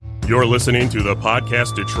You're listening to the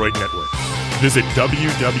Podcast Detroit Network. Visit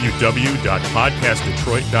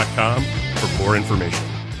www.podcastdetroit.com for more information.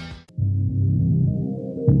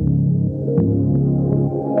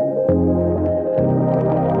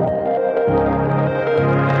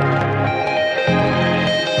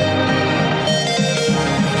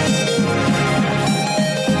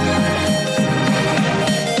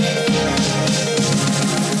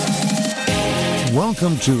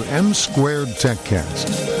 Welcome to M Squared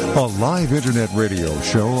TechCast, a live internet radio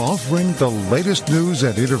show offering the latest news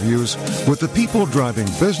and interviews with the people driving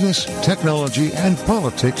business, technology, and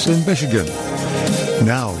politics in Michigan.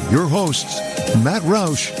 Now, your hosts, Matt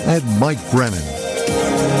Roush and Mike Brennan.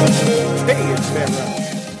 Hey, it's Matt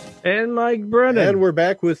Roush. And Mike Brennan. And we're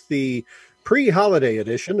back with the pre-holiday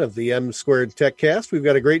edition of the M Squared TechCast. We've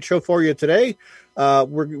got a great show for you today.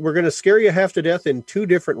 We're going to scare you half to death in two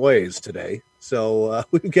different ways today. So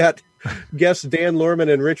we've got guests Dan Lorman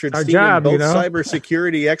and Richard Steeman, both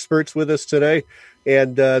cybersecurity experts with us today.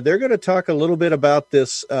 And they're going to talk a little bit about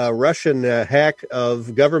this Russian hack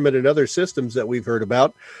of government and other systems that we've heard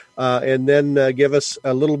about, and then give us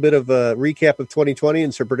a little bit of a recap of 2020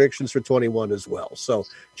 and some predictions for 21 as well. So,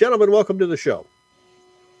 gentlemen, welcome to the show.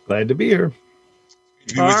 Glad to be here.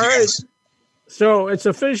 All right. So it's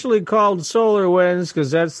officially called SolarWinds because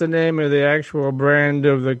that's the name of the actual brand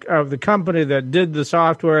of the company that did the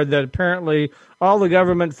software that apparently all the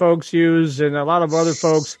government folks use and a lot of other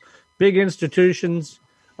folks, big institutions.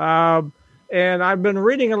 And I've been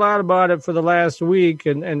reading a lot about it for the last week,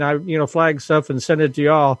 and I flagged stuff and sent it to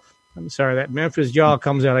y'all. I'm sorry, that Memphis y'all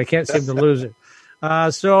comes out. I can't seem to lose it.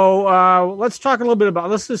 So let's talk a little bit about.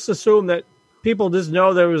 Let's just assume that people just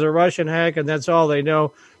know there was a Russian hack, and that's all they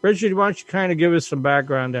know. Richard, why don't you kind of give us some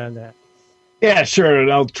background on that? Yeah, sure.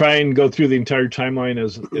 And I'll try and go through the entire timeline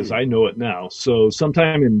as I know it now. So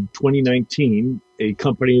sometime in 2019, a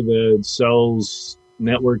company that sells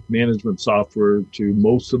network management software to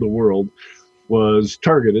most of the world was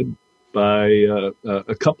targeted by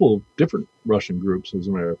a couple of different Russian groups, as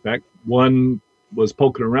a matter of fact. One was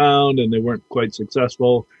poking around, and they weren't quite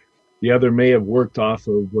successful. The other may have worked off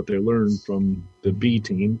of what they learned from the B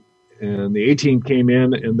team. And the A team came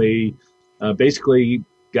in and they basically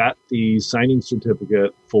got the signing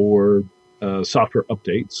certificate for software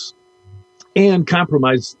updates and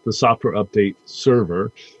compromised the software update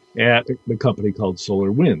server at the company called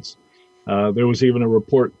SolarWinds. There was even a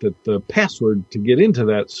report that the password to get into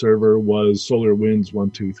that server was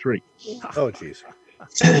SolarWinds123. Oh, geez.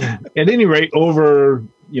 At any rate, over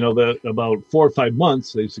about 4 or 5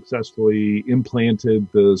 months, they successfully implanted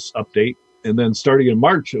this update. And then starting in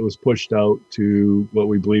March, it was pushed out to what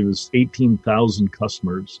we believe is 18,000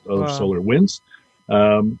 customers of SolarWinds,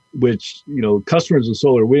 which, customers of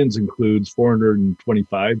SolarWinds includes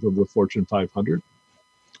 425 of the Fortune 500,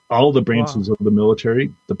 all the branches of the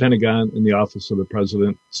military, the Pentagon, and the Office of the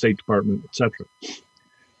President, State Department, etc.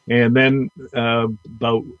 And then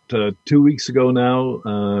about 2 weeks ago now,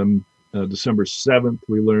 December 7th,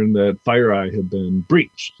 we learned that FireEye had been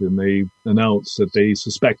breached, and they announced that they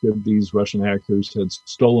suspected these Russian hackers had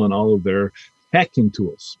stolen all of their hacking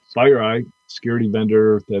tools. FireEye, security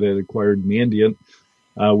vendor that had acquired Mandiant,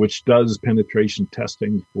 which does penetration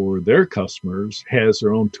testing for their customers, has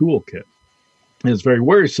their own toolkit. And it's very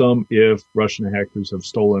worrisome if Russian hackers have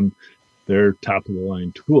stolen their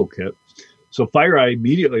top-of-the-line toolkit. So FireEye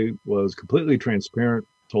immediately was completely transparent,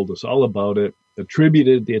 told us all about it,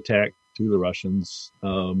 attributed the attack to the Russians,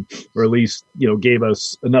 or at least, gave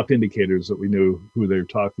us enough indicators that we knew who they're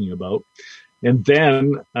talking about. And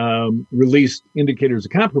then released indicators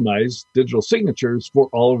of compromise, digital signatures for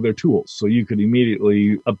all of their tools. So you could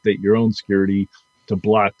immediately update your own security to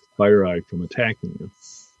block FireEye from attacking you.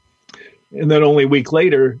 And then only a week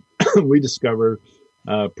later, we discover,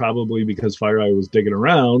 probably because FireEye was digging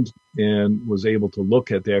around and was able to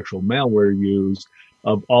look at the actual malware used,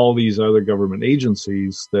 of all these other government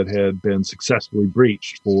agencies that had been successfully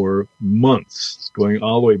breached for months, going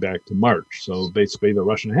all the way back to March. So basically, the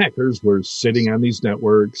Russian hackers were sitting on these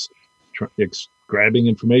networks, grabbing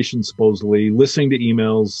information, supposedly listening to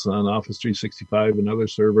emails on Office 365 and other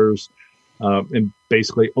servers, and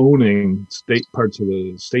basically owning parts of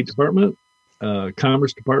the State Department,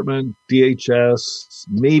 Commerce Department, DHS,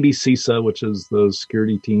 maybe CISA, which is the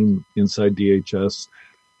security team inside DHS,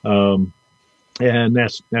 and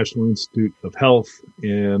National Institute of Health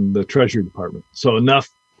and the Treasury Department. So enough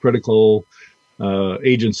critical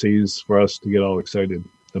agencies for us to get all excited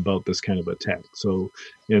about this kind of attack. So,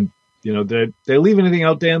 and did they leave anything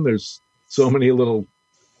out, Dan? There's so many little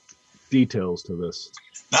details to this?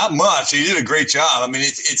 Not much. You did a great job. I mean,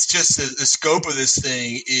 it's just the scope of this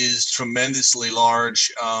thing is tremendously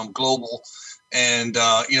large, global. And,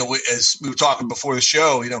 as we were talking before the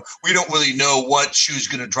show, we don't really know what shoe's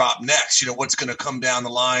going to drop next, what's going to come down the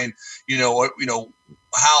line,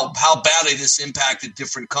 how badly this impacted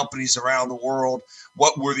different companies around the world,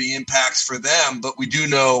 what were the impacts for them. But we do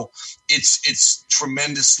know it's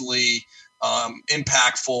tremendously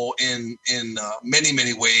impactful in many,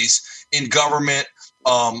 many ways in government.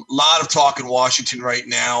 Lot of talk in Washington right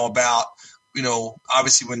now about,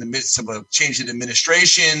 obviously we're in the midst of a change in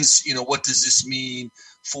administrations. What does this mean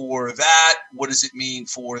for that? What does it mean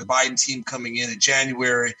for the Biden team coming in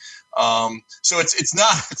January? So it's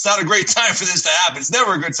not a great time for this to happen. It's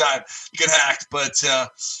never a good time to get hacked, but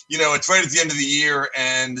it's right at the end of the year,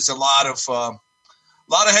 and there's a lot of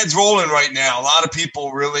heads rolling right now. A lot of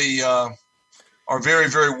people really are very,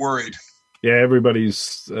 very worried. Yeah, everybody's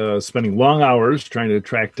spending long hours trying to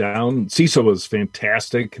track down. CISA was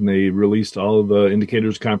fantastic, and they released all of the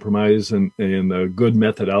indicators of compromise and a good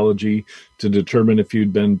methodology to determine if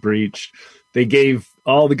you'd been breached. They gave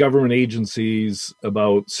all the government agencies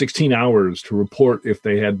about 16 hours to report if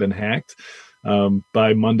they had been hacked.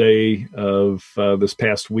 By Monday of this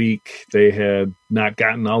past week, they had not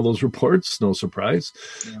gotten all those reports. No surprise.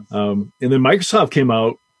 Yeah. And then Microsoft came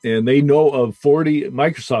out, and they know of 40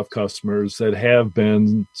 Microsoft customers that have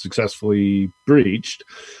been successfully breached.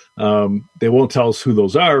 They won't tell us who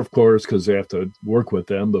those are, of course, because they have to work with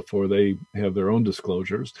them before they have their own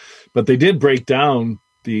disclosures. But they did break down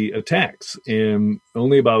the attacks, and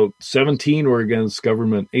only about 17 were against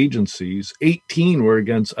government agencies, 18 were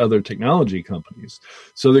against other technology companies.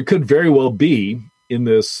 So there could very well be in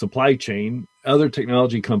this supply chain other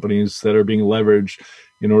technology companies that are being leveraged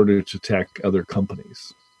in order to attack other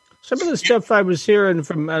companies. Some of the stuff I was hearing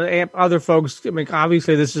from other folks, I mean,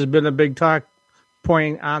 obviously this has been a big talk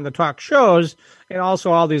point on the talk shows and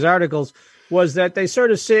also all these articles, was that they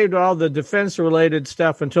sort of saved all the defense-related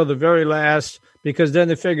stuff until the very last, because then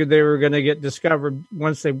they figured they were going to get discovered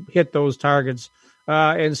once they hit those targets.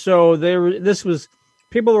 And so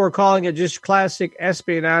people were calling it just classic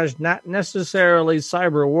espionage, not necessarily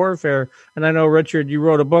cyber warfare. And I know, Richard, you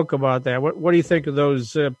wrote a book about that. What do you think of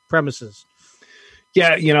those premises?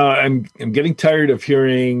 Yeah, I'm getting tired of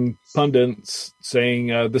hearing pundits saying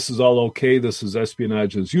this is all okay, this is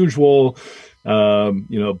espionage as usual.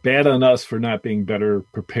 Bad on us for not being better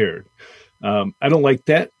prepared. I don't like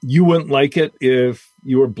that. You wouldn't like it if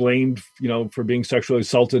you were blamed, for being sexually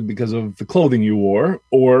assaulted because of the clothing you wore,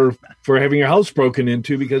 or for having your house broken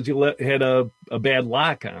into because you had a bad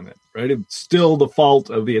lock on it, right? It's still the fault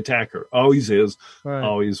of the attacker. Always is, right.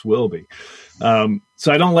 Always will be.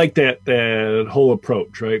 So I don't like that whole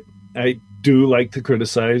approach, right? I do like to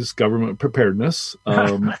criticize government preparedness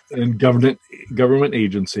and government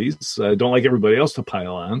agencies. I don't like everybody else to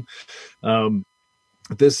pile on.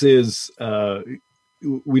 This is,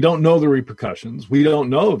 we don't know the repercussions. We don't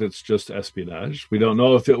know if it's just espionage. We don't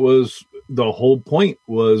know if the whole point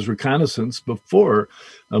was reconnaissance before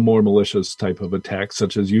a more malicious type of attack,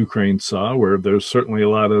 such as Ukraine saw, where there's certainly a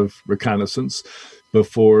lot of reconnaissance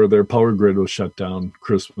before their power grid was shut down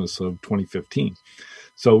Christmas of 2015.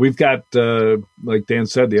 So we've got, like Dan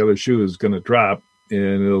said, the other shoe is going to drop,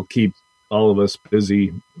 and it'll keep all of us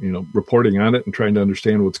busy, reporting on it and trying to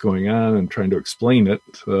understand what's going on and trying to explain it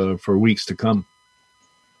for weeks to come.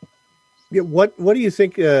 Yeah, what do you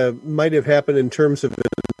think might have happened in terms of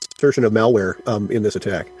insertion of malware in this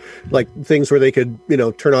attack? Like things where they could,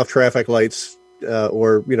 turn off traffic lights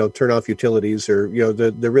or, turn off utilities, or,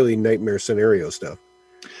 the really nightmare scenario stuff.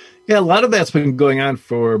 Yeah, a lot of that's been going on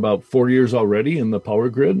for about 4 years already in the power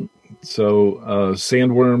grid. So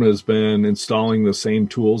Sandworm has been installing the same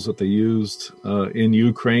tools that they used in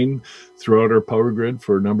Ukraine throughout our power grid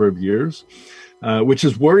for a number of years, which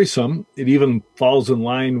is worrisome. It even falls in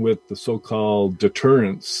line with the so-called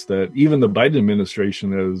deterrence that even the Biden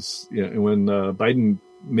administration has. When Biden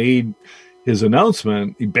made his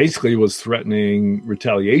announcement, he basically was threatening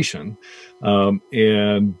retaliation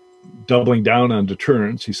and doubling down on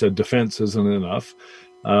deterrence. He said defense isn't enough.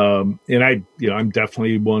 And I'm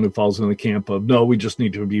definitely one who falls in the camp of, no, we just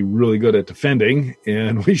need to be really good at defending,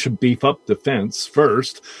 and we should beef up defense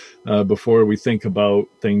first before we think about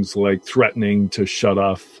things like threatening to shut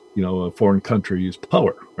off, a foreign country's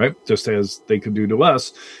power, right? Just as they could do to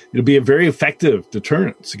us. It'd be a very effective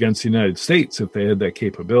deterrence against the United States if they had that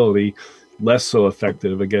capability, less so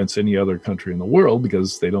effective against any other country in the world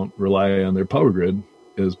because they don't rely on their power grid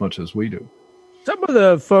as much as we do. Some of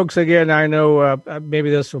the folks, again, I know maybe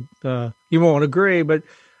this will, you won't agree, but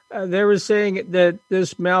They were saying that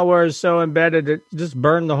this malware is so embedded it just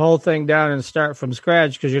burn the whole thing down and start from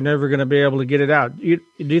scratch because you're never going to be able to get it out. Do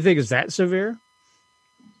you think it's that severe?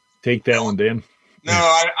 Take that one, Dan. No,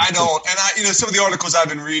 I don't. And some of the articles I've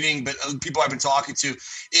been reading, but people I've been talking to,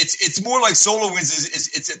 it's more like SolarWinds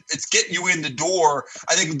it's getting you in the door.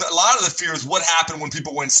 I think a lot of the fear is what happened when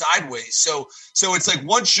people went sideways. So it's like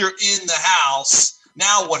once you're in the house,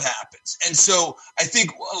 now what happens? And so I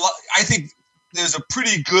think there's a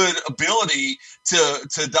pretty good ability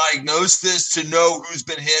to diagnose this, to know who's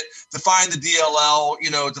been hit, to find the DLL,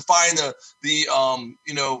 to find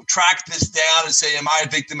the track this down and say, am I a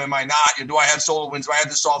victim? Am I not? Do I have SolarWinds? Do I have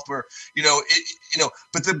the software?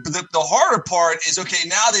 But the harder part is, okay,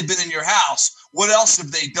 now they've been in your house. What else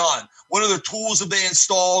have they done? What other tools have they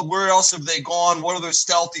installed? Where else have they gone? What other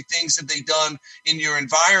stealthy things have they done in your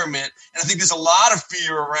environment? And I think there's a lot of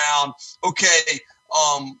fear around, okay,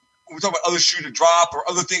 we talk about other shoe to drop or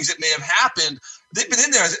other things that may have happened. They've been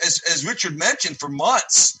in there, as Richard mentioned, for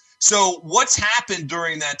months. So what's happened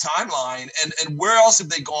during that timeline, and where else have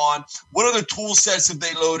they gone? What other tool sets have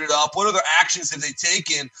they loaded up? What other actions have they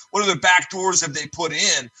taken? What other back doors have they put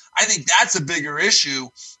in? I think that's a bigger issue.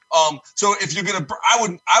 So if you're going to,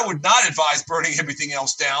 I would not advise burning everything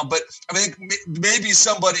else down, but I think maybe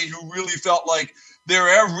somebody who really felt like they're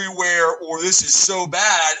everywhere or this is so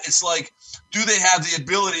bad, it's like, do they have the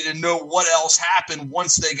ability to know what else happened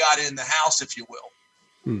once they got in the house, if you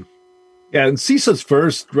will? Yeah, and CISA's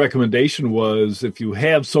first recommendation was if you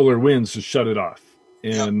have SolarWinds, to shut it off.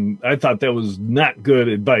 And I thought that was not good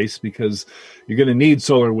advice because you're going to need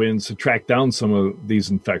SolarWinds to track down some of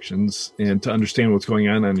these infections and to understand what's going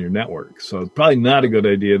on your network. So it's probably not a good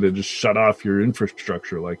idea to just shut off your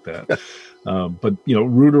infrastructure like that. But,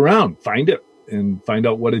 root around, find it, and find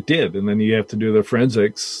out what it did. And then you have to do the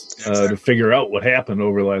forensics to figure out what happened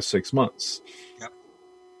over the last 6 months. Yep.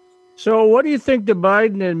 So what do you think the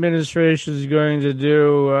Biden administration is going to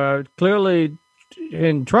do? Clearly,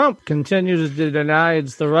 and Trump continues to deny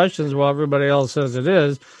it's the Russians while everybody else says it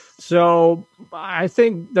is. So I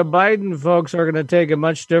think the Biden folks are going to take a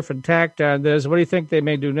much different tact on this. What do you think they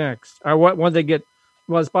may do next? Or when they get,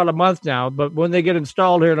 it's about a month now, but when they get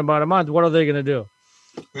installed here in about a month, what are they going to do?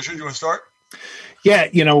 Richard, you want to start? Yeah,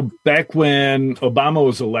 back when Obama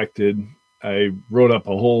was elected, I wrote up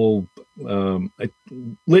a whole a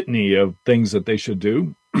litany of things that they should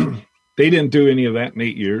do. They didn't do any of that in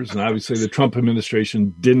 8 years. And obviously the Trump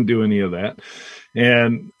administration didn't do any of that.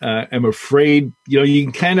 And I'm afraid, you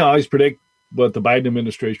can kind of always predict what the Biden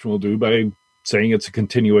administration will do by saying it's a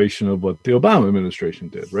continuation of what the Obama administration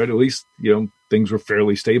did, right? At least, things were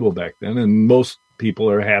fairly stable back then. And most people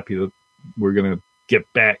are happy that we're going to get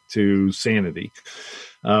back to sanity.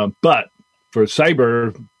 But for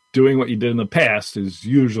cyber, doing what you did in the past is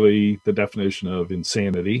usually the definition of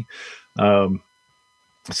insanity.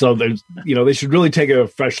 So there's, they should really take a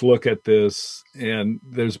fresh look at this. And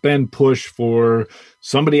there's been push for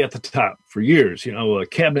somebody at the top for years, a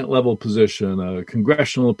cabinet level position, a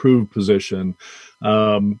congressional approved position,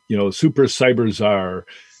 super cyber czar.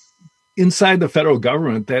 Inside the federal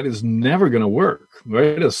government, that is never going to work,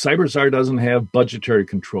 right? A cyber czar doesn't have budgetary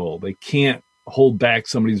control. They can't hold back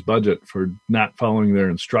somebody's budget for not following their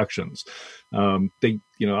instructions. All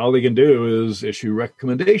they can do is issue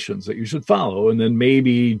recommendations that you should follow. And then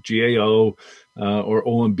maybe GAO or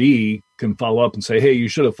OMB can follow up and say, hey, you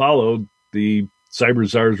should have followed the cyber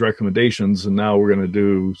czar's recommendations. And now we're going to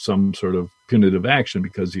do some sort of punitive action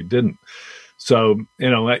because you didn't. So,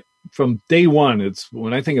 from day one, it's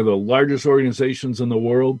when I think of the largest organizations in the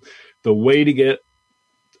world, the way to get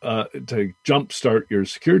to jumpstart your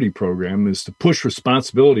security program is to push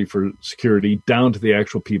responsibility for security down to the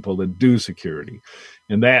actual people that do security.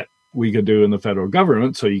 And that we could do in the federal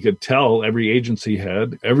government. So you could tell every agency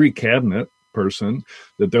head, every cabinet person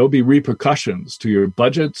that there'll be repercussions to your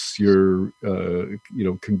budgets, your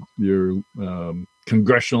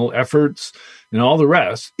congressional efforts, and all the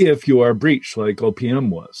rest if you are breached like OPM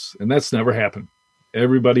was. And that's never happened.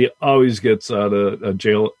 Everybody always gets out of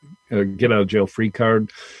jail, get out of jail free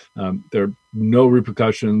card. There are no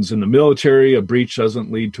repercussions in the military. A breach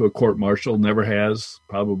doesn't lead to a court martial, never has,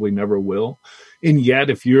 probably never will. And yet,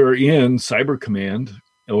 if you're in Cyber Command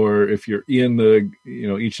or if you're in the,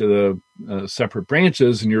 each of the separate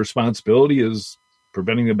branches and your responsibility is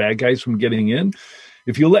preventing the bad guys from getting in,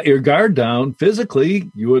 if you let your guard down physically,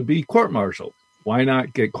 you would be court-martialed. Why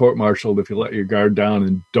not get court-martialed if you let your guard down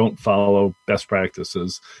and don't follow best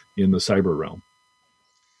practices in the cyber realm?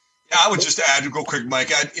 I would just add real quick,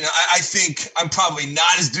 Mike. I think I'm probably not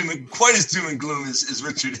quite as doom and gloom as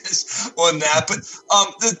Richard is on that. But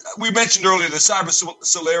we mentioned earlier the Cyber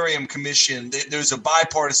Solarium Commission. There's a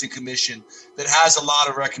bipartisan commission that has a lot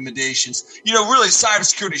of recommendations. Really,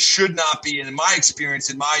 cybersecurity should not be, and in my experience,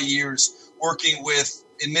 in my years working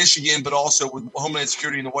in Michigan, but also with Homeland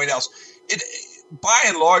Security in the White House, it by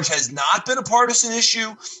and large has not been a partisan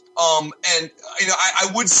issue.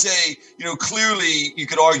 I would say, clearly you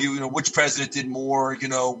could argue, which president did more,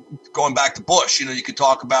 going back to Bush. You could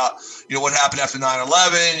talk about, what happened after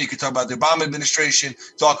 9/11. You could talk about the Obama administration,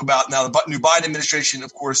 talk about now the new Biden administration,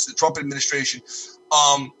 of course, the Trump administration.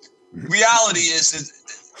 Reality is,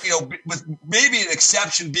 with maybe an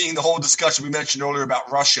exception being the whole discussion we mentioned earlier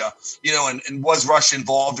about Russia, and was Russia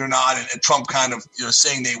involved or not, and Trump kind of,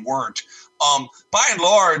 saying they weren't. By and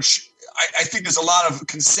large, I think there's a lot of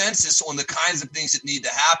consensus on the kinds of things that need to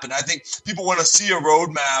happen. I think people want to see a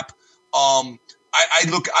roadmap.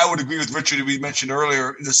 I would agree with Richard, we mentioned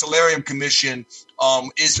earlier, the Solarium Commission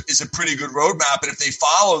is a pretty good roadmap. And if they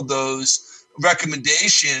followed those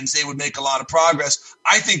recommendations, they would make a lot of progress.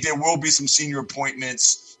 I think there will be some senior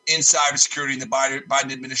appointments in cybersecurity in the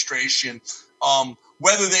Biden administration.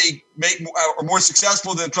 Whether they are more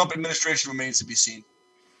successful than the Trump administration remains to be seen.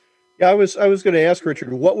 Yeah, I was going to ask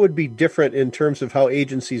Richard, what would be different in terms of how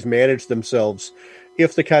agencies manage themselves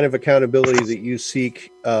if the kind of accountability that you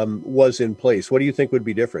seek was in place? What do you think would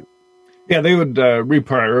be different? Yeah, they would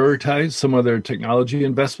reprioritize some of their technology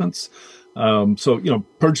investments. So,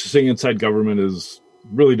 purchasing inside government is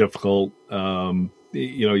really difficult.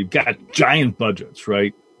 You've got giant budgets,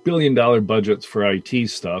 right? $billion budgets for IT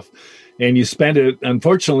stuff. And you spend it,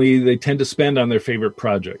 unfortunately, they tend to spend on their favorite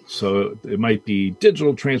projects. So it might be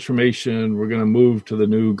digital transformation. We're going to move to the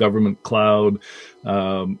new government cloud.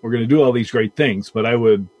 We're going to do all these great things. But I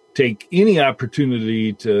would take any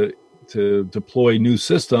opportunity to deploy new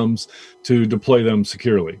systems to deploy them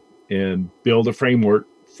securely and build a framework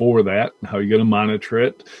for that. How are you going to monitor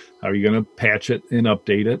it? How are you going to patch it and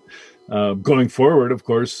update it? Going forward, of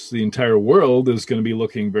course, the entire world is going to be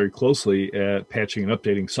looking very closely at patching and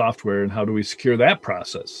updating software and how do we secure that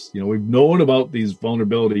process. We've known about these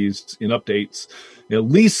vulnerabilities in updates at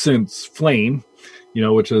least since Flame,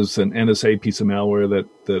 which is an NSA piece of malware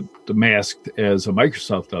that masked as a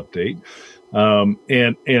Microsoft update,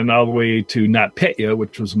 and all the way to NotPetya,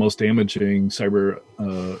 which was the most damaging cyber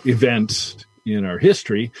event in our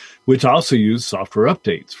history, which also used software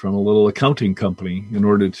updates from a little accounting company in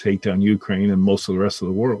order to take down Ukraine and most of the rest of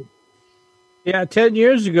the world. Yeah, 10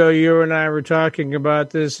 years ago, you and I were talking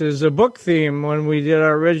about this as a book theme. When we did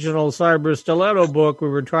our original Cyber Stiletto book, we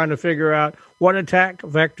were trying to figure out what attack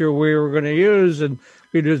vector we were going to use, and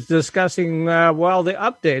we were discussing, the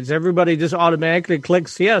updates. Everybody just automatically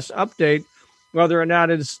clicks, yes, update, whether or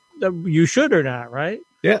not you should or not, right?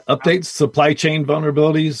 Yeah, updates, supply chain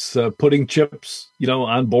vulnerabilities, putting chips,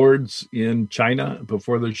 on boards in China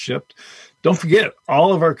before they're shipped. Don't forget,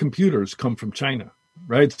 all of our computers come from China,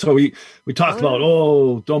 right? So we talk about,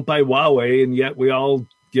 don't buy Huawei, and yet we all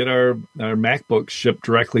get our MacBooks shipped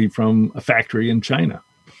directly from a factory in China.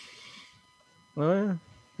 Oh, yeah,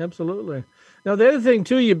 absolutely. Now, the other thing,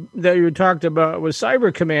 too, that you talked about was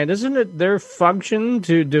Cyber Command. Isn't it their function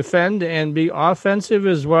to defend and be offensive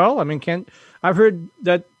as well? I mean, I've heard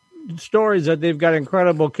that stories that they've got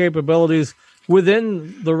incredible capabilities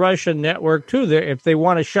within the Russian network, too. If they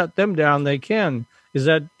want to shut them down, they can. Is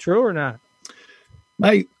that true or not?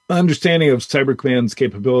 My understanding of Cyber Command's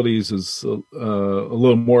capabilities is a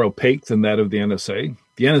little more opaque than that of the NSA.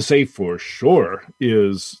 The NSA, for sure,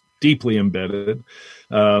 is deeply embedded.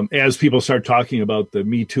 As people start talking about the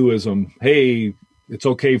Me Tooism, hey, it's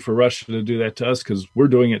okay for Russia to do that to us because we're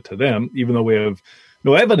doing it to them, even though we have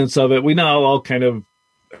no evidence of it, we now all kind of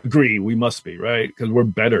agree we must be, right? Because we're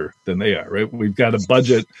better than they are, right? We've got a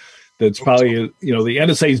budget that's probably, the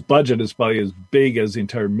NSA's budget is probably as big as the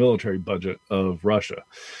entire military budget of Russia.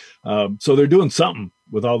 So they're doing something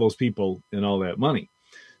with all those people and all that money.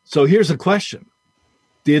 So here's a question.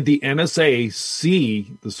 Did the NSA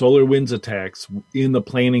see the SolarWinds attacks in the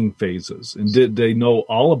planning phases? And did they know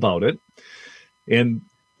all about it? And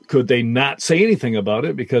could they not say anything about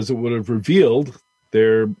it because it would have revealed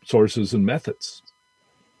their sources and methods?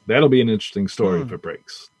 That'll be an interesting story if it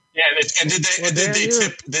breaks. Yeah, and did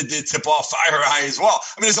they tip off FireEye as well?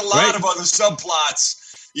 I mean, there's a lot of other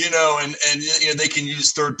subplots, and they can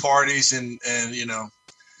use third parties and.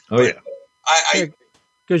 Oh yeah.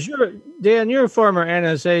 Because you're a former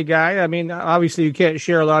NSA guy. I mean, obviously you can't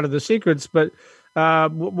share a lot of the secrets, but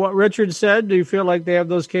what Richard said, do you feel like they have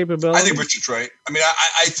those capabilities? I think Richard's right. I mean,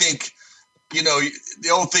 I think the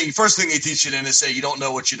old thing, first thing they teach you in is say you don't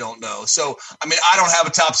know what you don't know. So, I mean, I don't have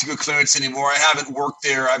a top secret clearance anymore. I haven't worked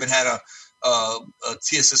there. I haven't had a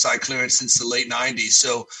TSSI clearance since the late 90s.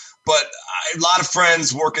 So, but a lot of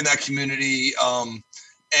friends work in that community.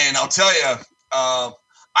 And I'll tell you,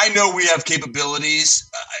 I know we have capabilities.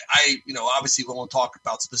 I obviously we won't talk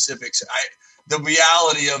about specifics. The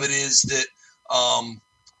reality of it is that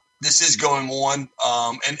this is going on,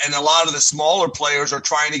 and a lot of the smaller players are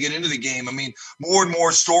trying to get into the game. I mean, more and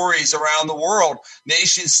more stories around the world.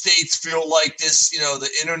 Nation states feel like this. The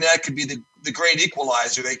internet could be the great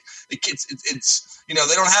equalizer. It's they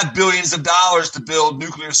don't have billions of dollars to build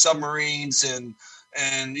nuclear submarines and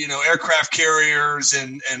aircraft carriers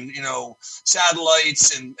and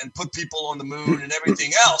satellites and put people on the moon and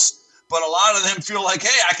everything else. But a lot of them feel like,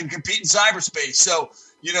 hey, I can compete in cyberspace. So,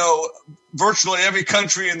 virtually every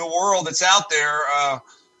country in the world that's out there,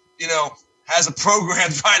 has a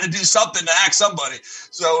program trying to do something to hack somebody.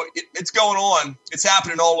 So it's going on. It's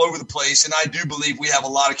happening all over the place. And I do believe we have a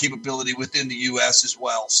lot of capability within the U.S. as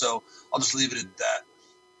well. So I'll just leave it at that.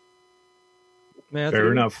 Matthew?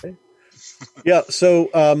 Fair enough. Yeah. So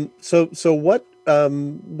what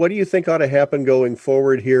do you think ought to happen going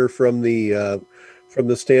forward here from the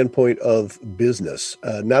standpoint of business?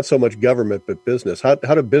 Not so much government, but business. How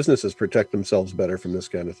do businesses protect themselves better from this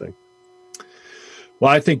kind of thing?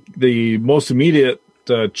 Well, I think the most immediate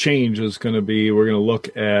change is going to be we're going to look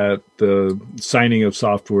at the signing of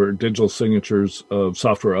software, digital signatures of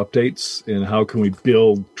software updates, and how can we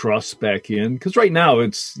build trust back in? Because right now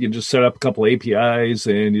it's you just set up a couple APIs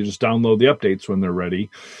and you just download the updates when they're ready.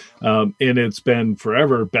 And it's been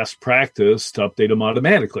forever best practice to update them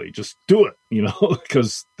automatically. Just do it,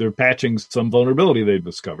 because they're patching some vulnerability they've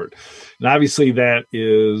discovered. And obviously that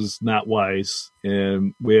is not wise,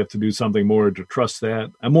 and we have to do something more to trust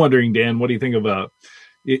that. I'm wondering, Dan, what do you think about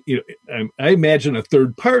I imagine a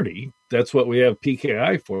third party. That's what we have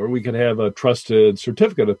PKI for. We could have a trusted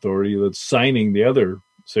certificate authority that's signing the other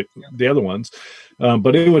ones,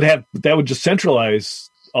 but that would just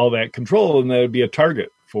centralize all that control, and that would be a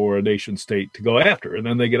target for a nation state to go after, and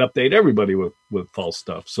then they could update everybody with false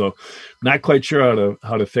stuff. So, not quite sure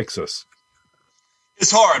how to fix this.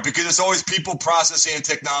 It's hard because it's always people, processing, and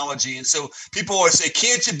technology. And so people always say,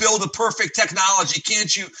 can't you build a perfect technology?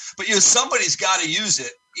 Can't you? But, somebody's got to use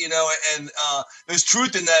it, and there's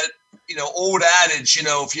truth in that, old adage,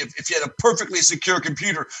 if you had a perfectly secure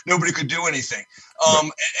computer, nobody could do anything.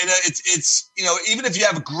 And it's even if you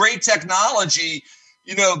have great technology,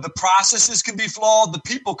 the processes can be flawed. The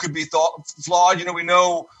people could be flawed. We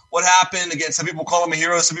know what happened. Again, some people call him a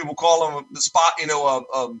hero. Some people call him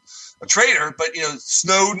a traitor. But,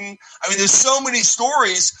 Snowden. I mean, there's so many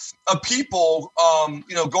stories of people,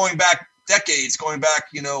 going back decades,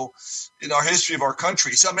 in our history of our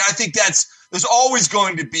country. So, I mean, I think there's always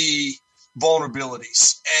going to be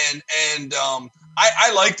vulnerabilities. And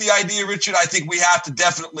I like the idea, Richard. I think we have to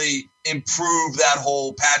definitely improve that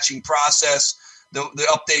whole patching process. The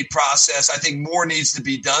update process. I think more needs to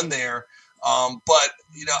be done there. But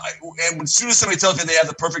and as soon as somebody tells me they have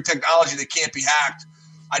the perfect technology that can't be hacked,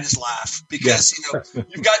 I just laugh because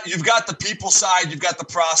you've got the people side, you've got the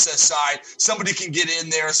process side. Somebody can get in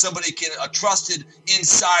there. A trusted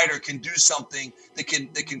insider can do something that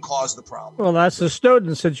can cause the problem. Well, that's the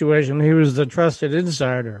Snowden situation. He was the trusted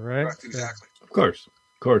insider, right? Correct, exactly. Of course.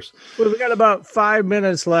 Well, we got about 5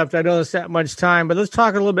 minutes left. I know it's that much time, but let's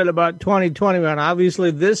talk a little bit about 2021.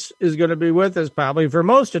 Obviously, this is going to be with us probably for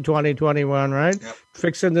most of 2021, right? Yep.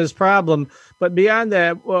 Fixing this problem. But beyond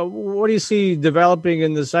that, what do you see developing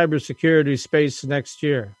in the cybersecurity space next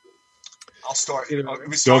year? I'll start.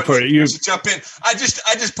 Go for it. You jump in. I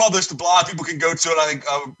just published a blog. People can go to it. I think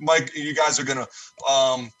Mike, you guys are going to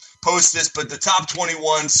post this. But the top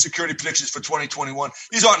 21 security predictions for 2021.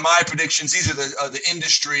 These aren't my predictions. These are the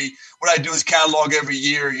industry. What I do is catalog every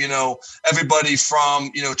year. Everybody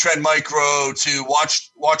from Trend Micro to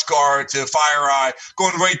WatchGuard to FireEye,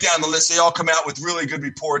 going right down the list. They all come out with really good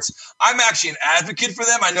reports. I'm actually an advocate for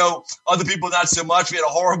them. I know other people not so much. We had a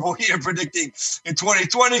horrible year predicting in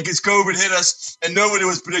 2020 because COVID hit us, and nobody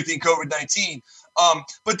was predicting COVID-19.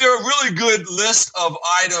 But they're a really good list of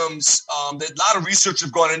items that a lot of research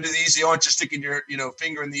have gone into these. They aren't just sticking your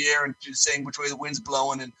finger in the air and just saying which way the wind's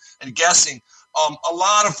blowing and guessing. A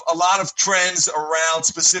lot of trends around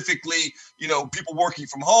specifically, people working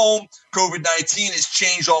from home. COVID-19 has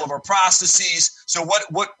changed all of our processes. So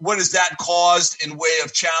what has that caused in way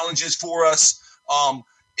of challenges for us?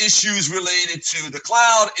 Issues related to the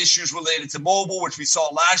cloud, issues related to mobile, which we saw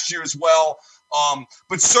last year as well.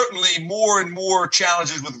 But certainly more and more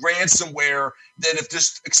challenges with ransomware that have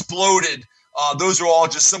just exploded those are all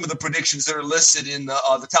just some of the predictions that are listed in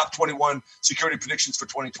the top 21 security predictions for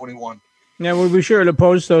 2021. Now, we'll be sure to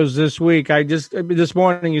post those this week. This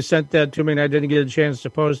morning you sent that to me, and I didn't get a chance to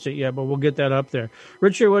post it yet, but we'll get that up there.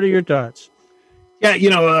 Richard, what are your thoughts?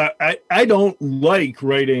 Yeah, I don't like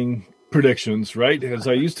writing predictions, right? Because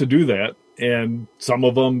I used to do that, and some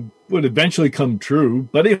of them would eventually come true.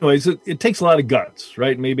 But anyways, it takes a lot of guts,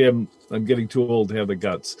 right? Maybe I'm getting too old to have the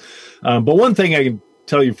guts. But one thing I can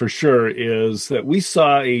tell you for sure is that we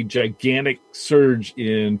saw a gigantic surge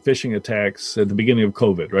in phishing attacks at the beginning of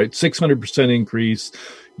COVID, right? 600% increase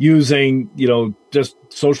using, just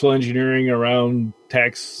social engineering around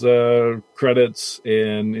tax credits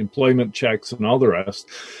and employment checks and all the rest.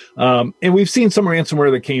 And we've seen some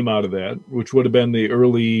ransomware that came out of that, which would have been the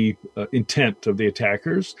early intent of the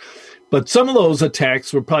attackers. But some of those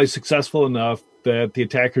attacks were probably successful enough that the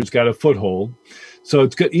attackers got a foothold. So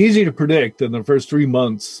it's easy to predict that in the first 3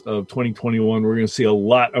 months of 2021, we're going to see a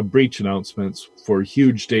lot of breach announcements for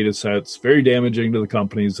huge data sets, very damaging to the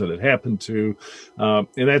companies that it happened to. And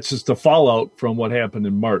that's just the fallout from what happened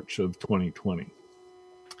in March of 2020.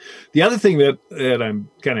 The other thing that I'm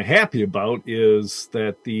kind of happy about is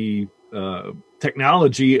that the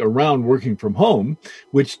technology around working from home,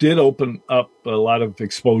 which did open up a lot of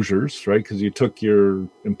exposures, right? Because you took your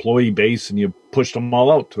employee base and you pushed them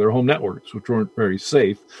all out to their home networks, which weren't very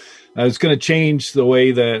safe. It's going to change the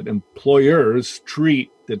way that employers treat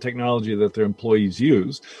the technology that their employees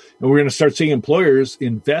use. And we're going to start seeing employers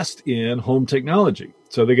invest in home technology.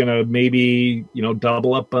 So they're going to maybe,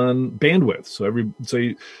 double up on bandwidth.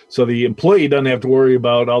 So the employee doesn't have to worry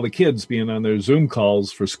about all the kids being on their Zoom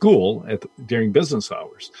calls for school during business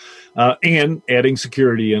hours, and adding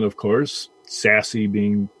security in, of course, SASE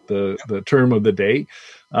being the term of the day,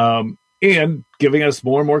 and giving us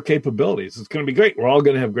more and more capabilities. It's going to be great. We're all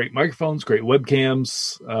going to have great microphones, great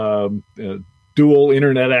webcams, dual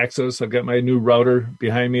internet access. I've got my new router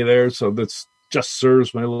behind me there, so that's just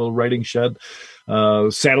serves my little writing shed.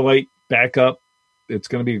 Satellite backup. It's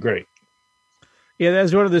going to be great. Yeah,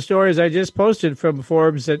 that's one of the stories I just posted from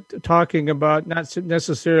Forbes that talking about not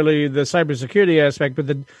necessarily the cybersecurity aspect,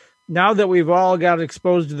 but now that we've all got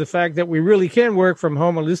exposed to the fact that we really can work from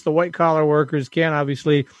home, at least the white collar workers can.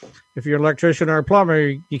 Obviously, if you're an electrician or a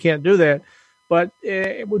plumber, you can't do that. But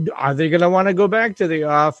are they going to want to go back to the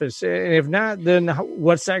office? And if not, then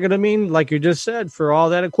what's that going to mean? Like you just said, for all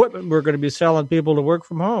that equipment, we're going to be selling people to work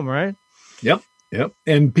from home, right? Yep.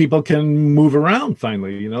 And people can move around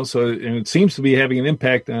finally, and it seems to be having an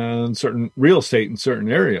impact on certain real estate in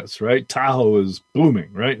certain areas, right? Tahoe is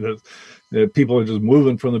booming, right? The people are just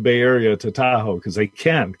moving from the Bay Area to Tahoe because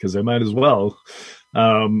they might as well.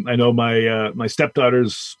 I know my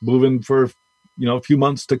stepdaughter's moving for a few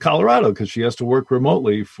months to Colorado because she has to work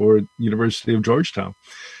remotely for University of Georgetown.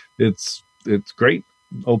 It's great.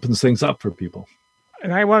 Opens things up for people.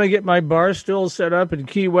 And I want to get my bar stool set up in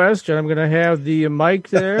Key West, and I'm going to have the mic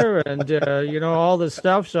there and, all the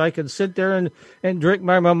stuff so I can sit there and drink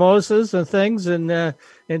my mimosas and things and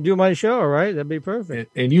do my show, right? That'd be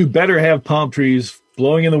perfect. And you better have palm trees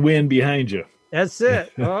blowing in the wind behind you. That's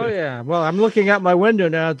it. Oh, yeah. Well, I'm looking out my window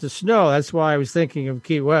now at the snow. That's why I was thinking of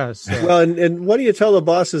Key West. So. Well, and what do you tell the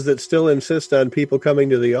bosses that still insist on people coming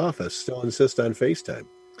to the office, still insist on FaceTime?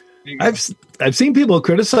 I've seen people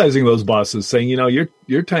criticizing those bosses, saying,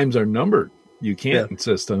 your times are numbered. You can't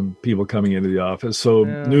insist on people coming into the office. So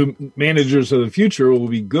new managers of the future will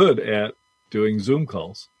be good at doing Zoom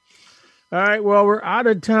calls. All right. Well, we're out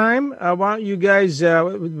of time. Why don't you guys,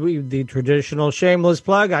 the traditional shameless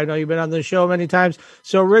plug. I know you've been on the show many times.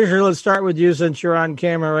 So, Richard, let's start with you since you're on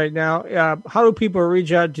camera right now. How do people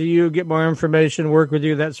reach out to you, get more information, work with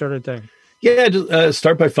you, that sort of thing? Yeah, just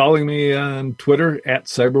start by following me on Twitter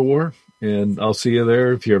 @CyberWar, and I'll see you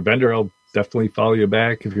there. If you're a vendor, I'll definitely follow you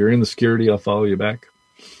back. If you're in the security, I'll follow you back.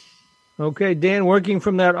 Okay, Dan, working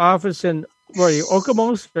from that office in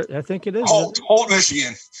Okemos, I think it is. Holt,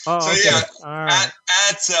 Michigan. Oh, so okay. yeah, right.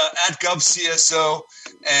 at GovCSO,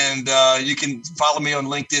 and you can follow me on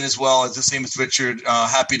LinkedIn as well. It's the same as Richard.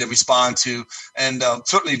 Happy to respond to, and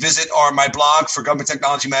certainly visit my blog for Government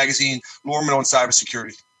Technology Magazine, Lorman on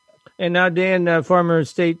Cybersecurity. And now Dan, former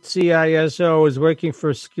state CISO, is working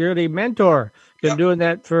for Security Mentor. Been doing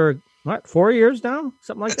that for 4 years now,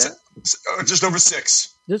 something like that. Just over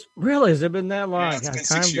 6. Really, has it been that long? Yeah, it's been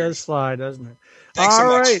time 6 years. does fly, doesn't it? Thanks so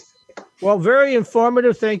much. Right. Well, very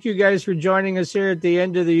informative. Thank you guys for joining us here at the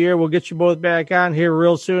end of the year. We'll get you both back on here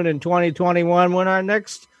real soon in 2021 when our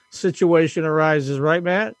next situation arises. Right,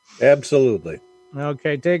 Matt? Absolutely.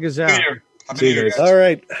 Okay, take us out. Peter, See you guys. All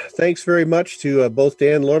right. Thanks very much to both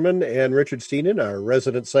Dan Lorman and Richard Steenan, our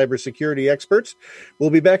resident cybersecurity experts. We'll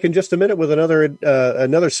be back in just a minute with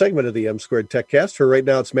another segment of the M Squared TechCast. For right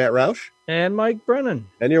now, it's Matt Roush. And Mike Brennan.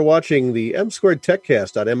 And you're watching the M Squared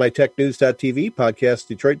TechCast on mitechnews.tv,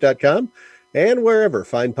 podcastdetroit.com, and wherever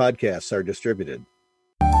fine podcasts are distributed.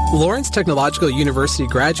 Lawrence Technological University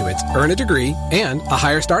graduates earn a degree and a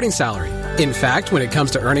higher starting salary. In fact, when it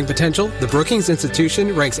comes to earning potential, the Brookings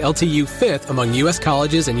Institution ranks LTU 5th among U.S.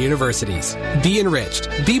 colleges and universities. Be enriched.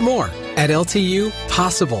 Be more. At LTU,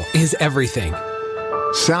 possible is everything.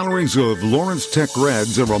 Salaries of Lawrence Tech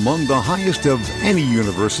grads are among the highest of any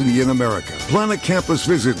university in America. Plan a campus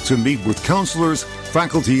visit to meet with counselors,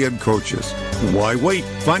 faculty, and coaches. Why wait?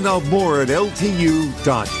 Find out more at ltu.edu.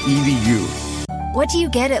 What do you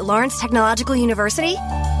get at Lawrence Technological University?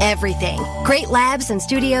 Everything. Great labs and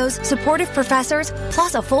studios, supportive professors,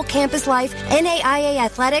 plus a full campus life, NAIA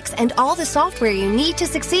athletics, and all the software you need to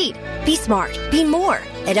succeed. Be smart. Be more.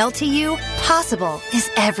 At LTU, possible is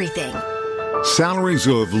everything. Salaries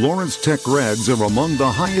of Lawrence Tech grads are among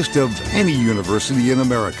the highest of any university in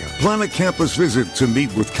America. Plan a campus visit to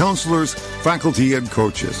meet with counselors, faculty, and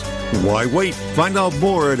coaches. Why wait? Find out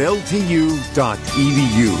more at ltu.edu.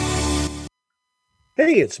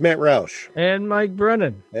 Hey, it's Matt Roush. And Mike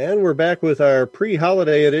Brennan. And we're back with our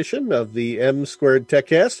pre-holiday edition of the M Squared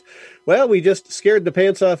TechCast. Well, we just scared the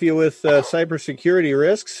pants off you with cybersecurity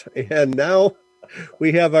risks, and now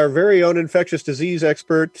we have our very own infectious disease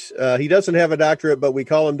expert. He doesn't have a doctorate, but we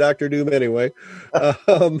call him Dr. Doom anyway.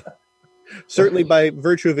 Certainly by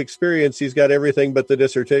virtue of experience, he's got everything but the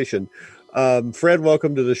dissertation. Fred,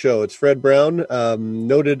 welcome to the show. It's Fred Brown,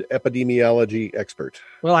 noted epidemiology expert.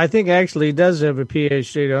 Well, I think actually he does have a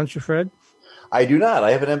PhD, don't you, Fred? I do not.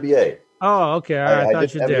 I have an MBA. Oh, okay. I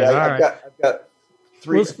thought you did. I've got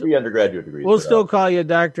three undergraduate degrees. We'll still call you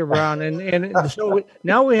Dr. Brown. And so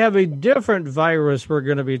now we have a different virus we're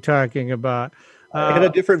going to be talking about. And a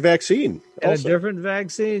different vaccine. And a different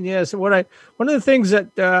vaccine, yes. One of the things that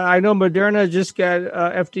I know Moderna just got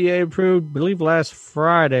FDA approved, I believe last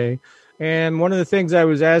Friday. And one of the things I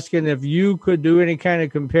was asking if you could do any kind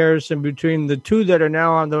of comparison between the two that are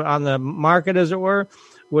now on the market, as it were.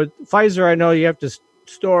 With Pfizer, I know you have to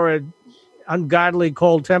store at ungodly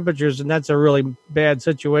cold temperatures, and that's a really bad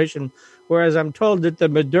situation. Whereas I'm told that the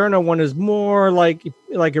Moderna one is more like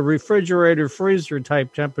a refrigerator freezer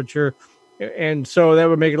type temperature. And so that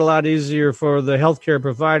would make it a lot easier for the healthcare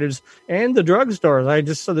providers and the drugstores. I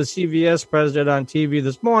just saw the CVS president on TV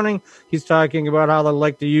this morning. He's talking about how they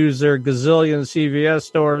like to use their gazillion CVS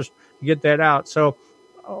stores to get that out. So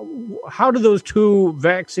how do those two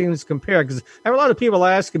vaccines compare? Because I have a lot of people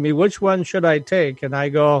asking me, which one should I take? And I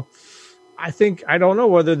go, I don't know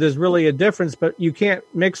whether there's really a difference, but you can't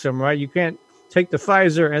mix them, right? You can't take the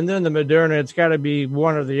Pfizer and then the Moderna. It's got to be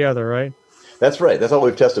one or the other, right? That's right. That's all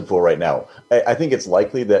we've tested for right now. I think it's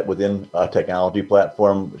likely that within a technology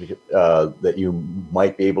platform that you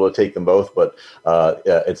might be able to take them both, but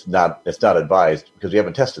it's not advised because we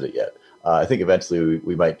haven't tested it yet. I think eventually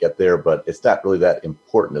we might get there, but it's not really that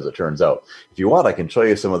important as it turns out. If you want, I can show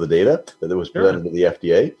you some of the data that was presented to the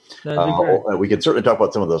FDA. We can certainly talk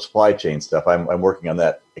about some of the supply chain stuff. I'm working on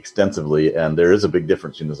that extensively, and there is a big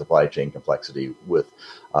difference in the supply chain complexity with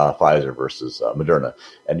Pfizer versus Moderna.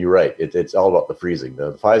 And you're right; it's all about the freezing.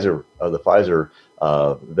 The Pfizer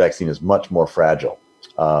vaccine is much more fragile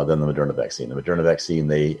than the Moderna vaccine. The Moderna vaccine,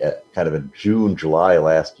 they kind of in June, July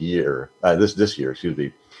this year,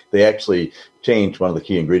 they actually changed one of the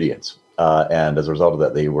key ingredients. And as a result of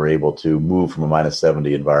that, they were able to move from a minus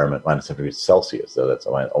 70 environment, minus 70 degrees Celsius, so that's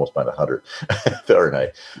almost minus 100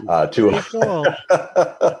 Fahrenheit, to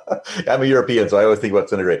I'm a European, so I always think about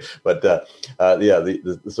centigrade. But they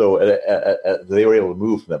were able to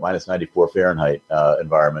move from that minus 94 Fahrenheit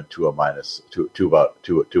environment to a minus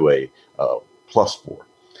plus 4.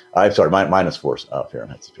 Minus 4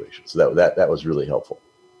 Fahrenheit situation. So that was really helpful.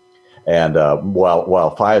 And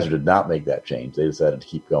while Pfizer did not make that change, they decided to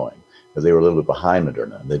keep going because they were a little bit behind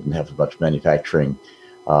Moderna. They didn't have as much manufacturing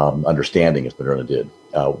understanding as Moderna did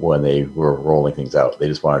when they were rolling things out. They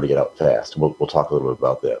just wanted to get out fast. We'll talk a little bit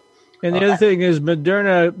about that. And the other thing is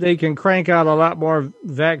Moderna, they can crank out a lot more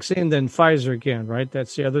vaccine than Pfizer can, right?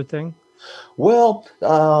 That's the other thing? Well,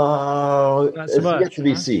 it's yet to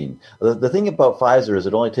be seen. The thing about Pfizer is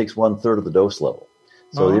it only takes 1/3 of the dose level.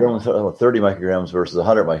 So you're only 30 micrograms versus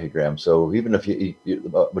 100 micrograms. So even if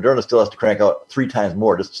Moderna still has to crank out 3 times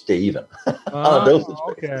more just to stay even on a dosage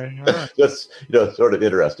basis. Right. That's sort of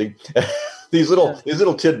interesting. these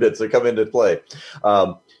little tidbits that come into play.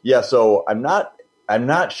 So I'm not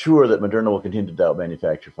sure that Moderna will continue to out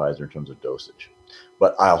manufacture Pfizer in terms of dosage.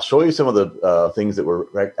 But I'll show you some of the things that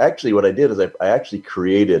were actually what I did is I actually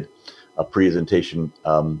created a presentation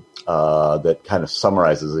that kind of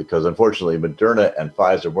summarizes it, because unfortunately Moderna and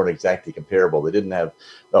Pfizer weren't exactly comparable. They didn't have.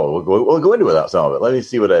 Oh, we'll go into some of it. Let me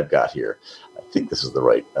see what I've got here. I think this is the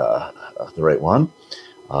right one.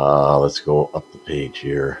 Let's go up the page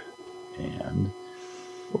here, and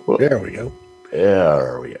there we go.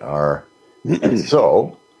 There we are. And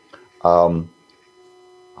so, I'll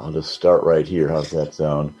just start right here. How's that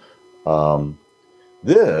sound?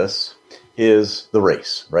 This is the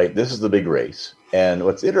race, right? This is the big race. And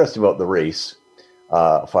what's interesting about the race,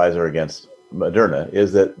 Pfizer against Moderna,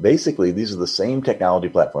 is that basically these are the same technology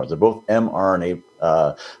platforms. They're both mRNA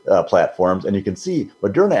platforms. And you can see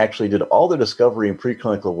Moderna actually did all the discovery and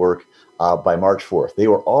preclinical work by March 4th. They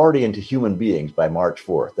were already into human beings by March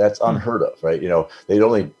 4th. That's unheard of, right? They'd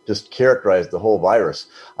only just characterized the whole virus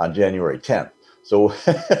on January 10th. So,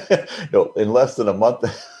 in less than a month,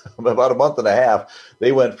 about a month and a half,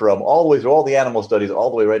 they went from all the way through all the animal studies all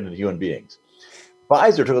the way right into human beings.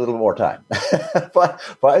 Pfizer took a little more time.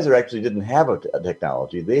 Pfizer actually didn't have a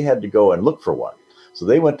technology. They had to go and look for one. So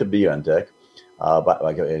they went to BioNTech,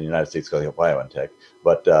 in the United States, called BioNTech,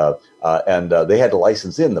 and they had to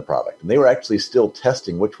license in the product. And they were actually still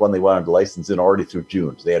testing which one they wanted to license in already through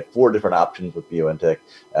June. So they had 4 different options with BioNTech,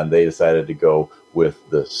 and they decided to go with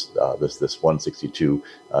this 162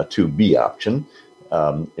 2B option.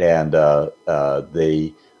 And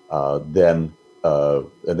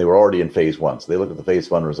they were already in phase 1. So they looked at the phase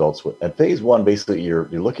 1 results. And phase 1, basically, you're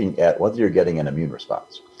looking at whether you're getting an immune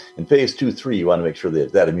response. In phase 2, 3, you want to make sure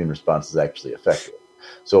that immune response is actually effective.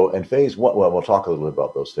 So in phase 1, well, we'll talk a little bit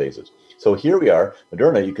about those phases. So here we are.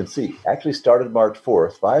 Moderna, you can see, actually started March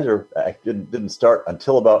 4th. Pfizer didn't start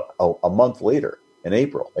until about a month later, in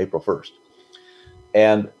April 1st.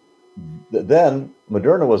 And then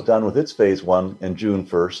Moderna was done with its phase 1 in June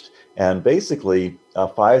 1st. And basically,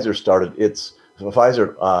 Pfizer started its.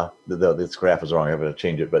 Pfizer, this graph is wrong. I have to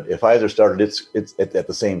change it. But Pfizer started its at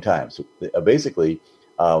the same time. So basically,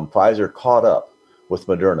 Pfizer caught up with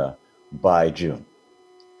Moderna by June,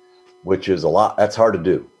 which is a lot. That's hard to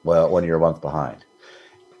do when you're a month behind.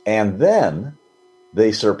 And then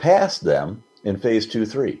they surpassed them in phase 2,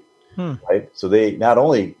 3. Right. So they not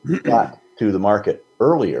only got to the market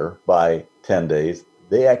earlier by 10 days,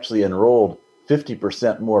 they actually enrolled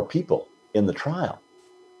 50% more people in the trial.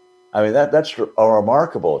 I mean, that's a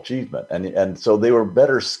remarkable achievement. And so they were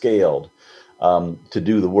better scaled to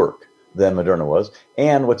do the work than Moderna was.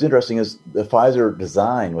 And what's interesting is the Pfizer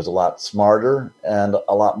design was a lot smarter and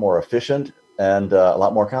a lot more efficient and a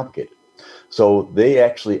lot more complicated. So they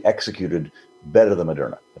actually executed better than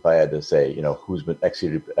Moderna. If I had to say, who's been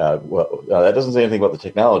executed, that doesn't say anything about the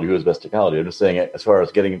technology, who has best technology. I'm just saying as far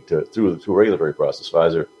as getting through the regulatory process,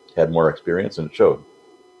 Pfizer had more experience and it showed.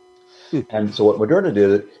 And so what Moderna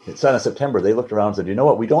did, it's in September, they looked around and said, you know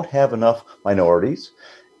what, we don't have enough minorities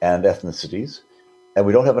and ethnicities, and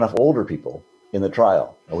we don't have enough older people in the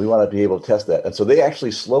trial, and we want to be able to test that. And so they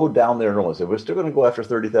actually slowed down their enrollment. Said, we're still going to go after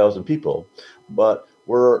 30,000 people, but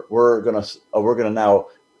we're going to now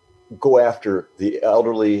go after the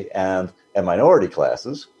elderly and minority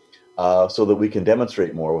classes so that we can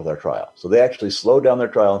demonstrate more with our trial. So they actually slowed down their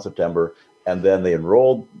trial in September, and then they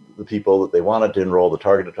enrolled the people that they wanted to enroll, the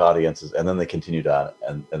targeted audiences, and then they continued on,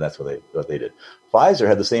 and that's what they did. Pfizer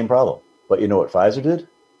had the same problem, but you know what Pfizer did?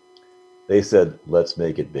 They said, let's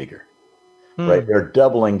make it bigger. Right? They're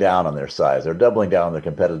doubling down on their size. They're doubling down on their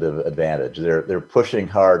competitive advantage. They're pushing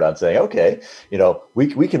hard on saying, okay,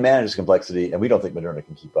 we can manage this complexity, and we don't think Moderna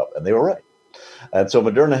can keep up. And they were right. And so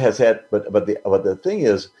Moderna has had, but the thing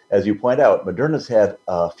is, as you point out, Moderna's had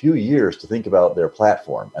a few years to think about their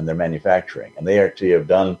platform and their manufacturing, and they actually have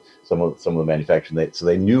done some of the manufacturing. So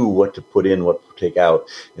they knew what to put in, what to take out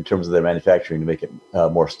in terms of their manufacturing to make it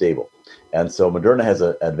more stable. And so Moderna has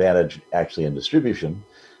an advantage actually in distribution.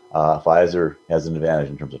 Pfizer has an advantage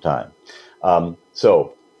in terms of time.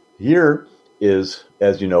 So here is,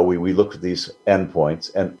 as you know, we look at these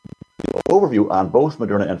endpoints, and the overview on both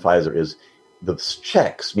Moderna and Pfizer is the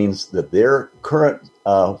checks means that their current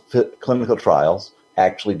clinical trials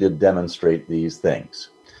actually did demonstrate these things.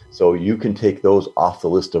 So you can take those off the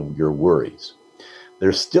list of your worries.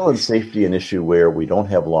 There's still in safety an issue where we don't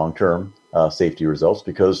have long-term safety results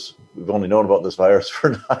because we've only known about this virus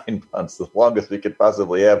for 9 months. The longest we could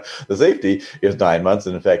possibly have the safety is 9 months.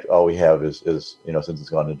 And in fact, all we have is since it's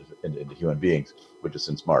gone into human beings, which is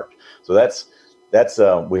since March. So that's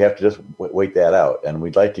we have to just wait that out. And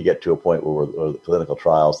we'd like to get to a point where the clinical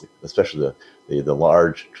trials, especially the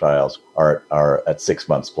large trials, are at 6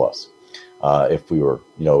 months plus. if we were,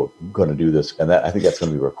 going to do this. And that, I think that's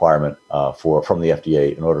going to be a requirement from the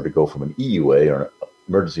FDA in order to go from an EUA or an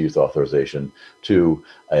emergency use authorization to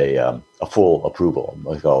a full approval,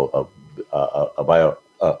 like a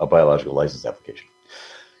biological license application.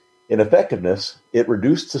 In effectiveness, it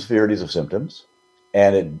reduced the severities of symptoms,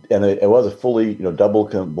 and it was a fully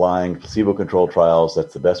double-blind placebo-controlled trials.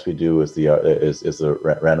 That's the best we do is the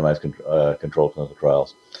randomized controlled clinical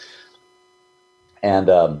trials. And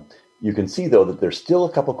you can see though that there's still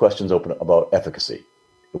a couple questions open about efficacy.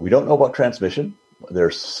 We don't know about transmission.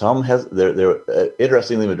 There's some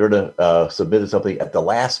interestingly, Moderna submitted something at the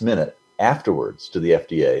last minute afterwards to the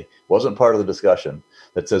FDA. Wasn't part of the discussion.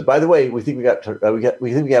 That says, by the way, we think we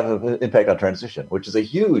have an impact on transition, which is a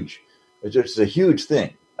huge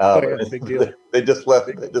thing. Big deal. They just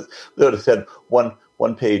said one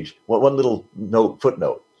page, one little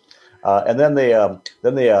footnote, and then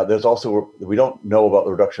there's also, we don't know about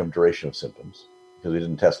the reduction of duration of symptoms because we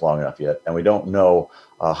didn't test long enough yet, and we don't know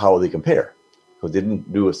how they compare because they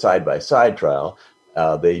didn't do a side by side trial.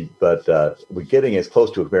 We're getting as close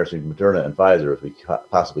to a comparison between Moderna and Pfizer as we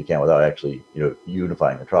possibly can without actually,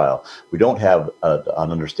 unifying the trial. We don't have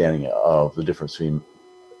an understanding of the difference between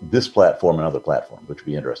this platform and other platforms, which would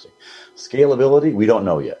be interesting. Scalability, we don't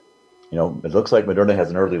know yet. It looks like Moderna has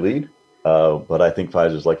an early lead, but I think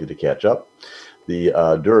Pfizer is likely to catch up. The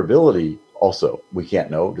durability also, we can't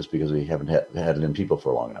know just because we haven't had it in people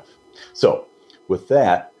for long enough. So with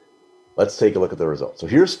that, let's take a look at the results. So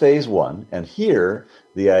here's phase 1. And here,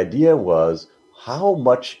 the idea was, how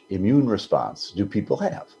much immune response do people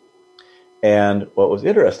have? And what was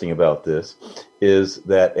interesting about this is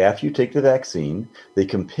that after you take the vaccine, they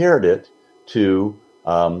compared it to,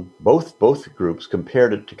 both groups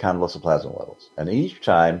compared it to convalescent plasma levels. And each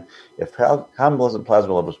time, if convalescent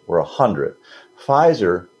plasma levels were 100,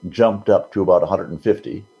 Pfizer jumped up to about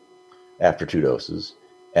 150 after 2 doses,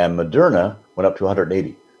 and Moderna went up to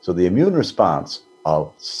 180. So the immune response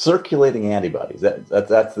of circulating antibodies,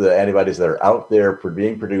 that's the antibodies that are out there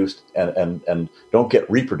being produced and don't get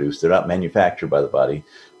reproduced. They're not manufactured by the body.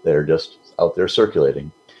 They're just out there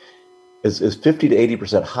circulating, is 50 to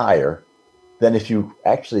 80% higher than if you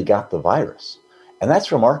actually got the virus. And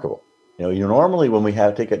that's remarkable. Normally when we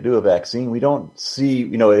do a vaccine, we don't see,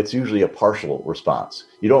 it's usually a partial response.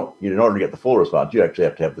 In order to get the full response, you actually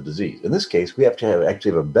have to have the disease. In this case, we have to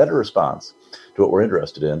have a better response to what we're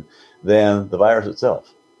interested in than the virus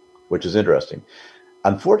itself, which is interesting.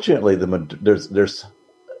 Unfortunately, there was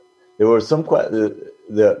some the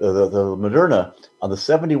Moderna on the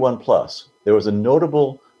 71 plus. There was a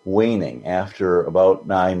notable waning after about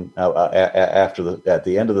at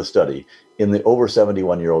the end of the study in the over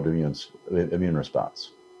 71-year-old immune response,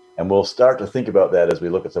 and we'll start to think about that as we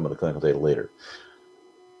look at some of the clinical data later.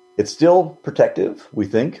 It's still protective, we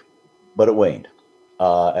think, but it waned,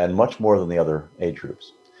 and much more than the other age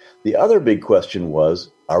groups. The other big question was,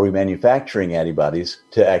 are we manufacturing antibodies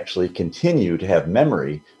to actually continue to have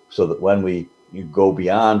memory so that when we go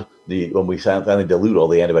beyond when we finally dilute all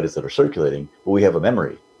the antibodies that are circulating, we have a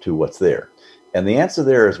memory to what's there? And the answer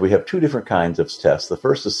there is we have 2 different kinds of tests. The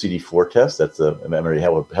first is CD4 test. That's a memory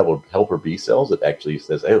helper B cells that actually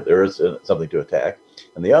says, hey, there is something to attack.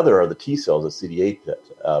 And the other are the T cells, the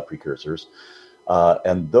CD8 precursors.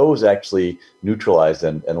 And those actually neutralize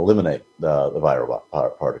and eliminate the viral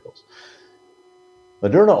particles.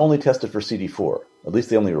 Moderna only tested for CD4. At least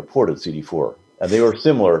they only reported CD4. And they were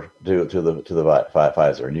similar to the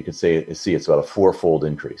Pfizer. And you can see it's about a 4-fold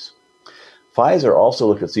increase. Pfizer also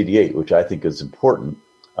looked at CD8, which I think is important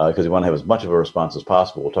because we want to have as much of a response as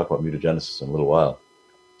possible. We'll talk about mutagenesis in a little while.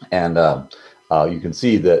 And you can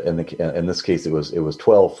see that in this case, it was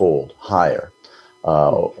 12-fold higher,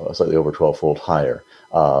 slightly over 12-fold higher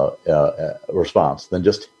response than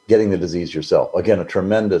just getting the disease yourself. Again, a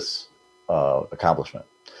tremendous accomplishment.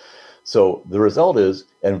 So the result is,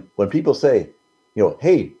 and when people say,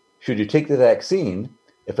 hey, should you take the vaccine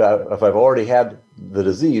if I've already had the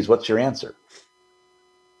disease? What's your answer?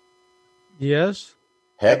 Yes.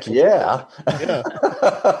 Heck yeah.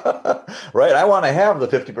 Right. I want to have the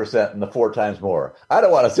 50% and the 4 times more. I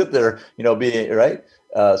don't want to sit there, being right.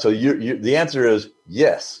 So the answer is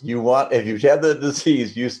yes. If you've had the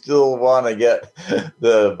disease, you still want to get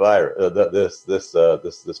the virus,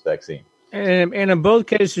 this vaccine. And in both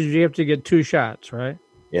cases, you have to get 2 shots, right?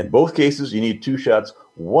 In both cases, you need 2 shots.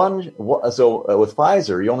 So with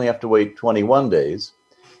Pfizer, you only have to wait 21 days,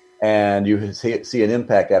 and you see an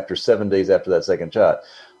impact after 7 days after that second shot.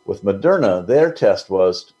 With Moderna, their test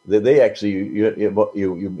was that they actually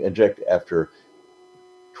you inject after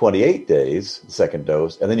 28 days, the second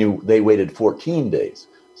dose, and then they waited 14 days.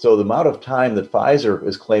 So the amount of time that Pfizer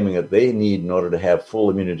is claiming that they need in order to have full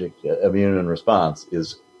immune response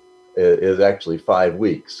is actually 5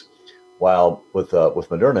 weeks. While with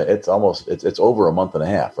Moderna, it's over a month and a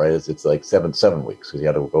half, right? It's like seven weeks because you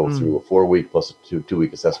had to go through a 4 week plus a 2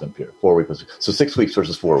 week assessment period. 4 weeks, so 6 weeks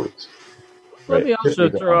versus 4 weeks. Let me also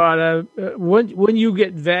throw out when you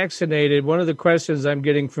get vaccinated, one of the questions I'm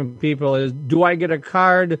getting from people is, do I get a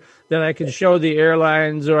card that I can show the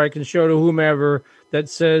airlines or I can show to whomever that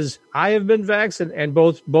says I have been vaccinated and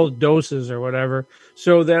both doses or whatever,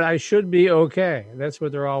 so that I should be okay? That's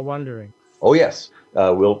what they're all wondering. Oh yes,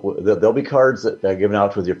 there'll be cards that are given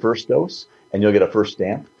out with your first dose, and you'll get a first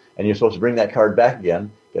stamp, and you're supposed to bring that card back again,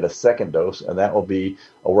 get a second dose, and that will be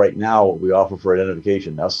right now what we offer for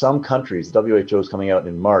identification. Now, some countries, WHO is coming out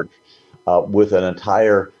in March with an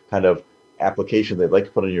entire kind of application they'd like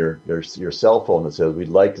to put on your cell phone that says we'd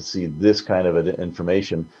like to see this kind of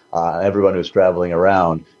information on everyone who's traveling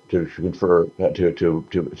around to confer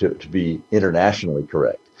to be internationally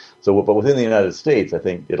correct. So, but within the United States, I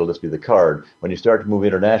think it'll just be the card. When you start to move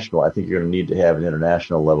international, I think you're going to need to have an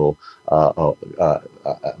international level, because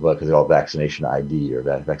they're all vaccination ID or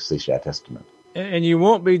vaccination attestation. And you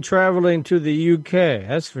won't be traveling to the UK,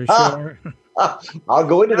 that's for sure. I'll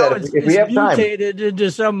go into that if we have time. It's mutated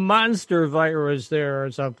into some monster virus there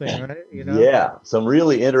or something, right? Yeah, some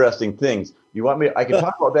really interesting things. You want me? I can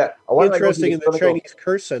talk about that. Interesting in the Chinese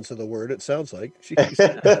curse sense of the word. It sounds like.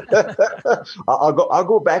 I'll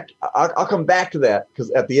go back. I'll come back to that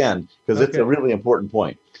at the end because it's a really important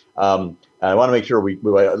point. I want to make sure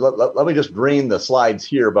let me just drain the slides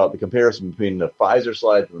here about the comparison between the Pfizer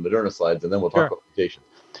slides and the Moderna slides, and then we'll talk about mutations.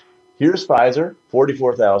 Here's Pfizer,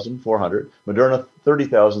 44,400. Moderna,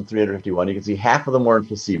 30,351. You can see half of them were in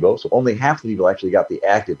placebo, so only half the people actually got the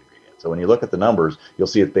active ingredient. So when you look at the numbers, you'll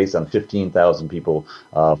see it's based on 15,000 people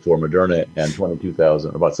for Moderna and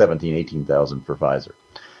 22,000, about 17,000, 18,000 for Pfizer.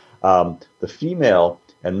 The female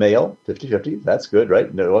and male, 50-50. That's good,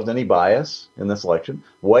 right? There wasn't any bias in the selection.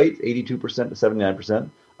 White, 82% to 79%.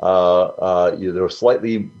 There was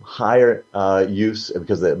slightly higher use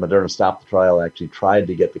because the Moderna stopped the trial. Actually, tried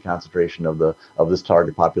to get the concentration of this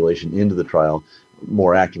target population into the trial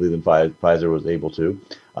more actively than Pfizer was able to.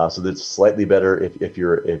 So that's slightly better if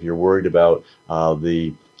you're worried about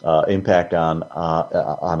the impact on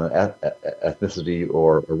an ethnicity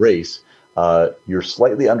or a race. You're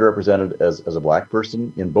slightly underrepresented as a black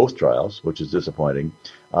person in both trials, which is disappointing.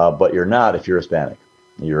 But you're not if you're Hispanic.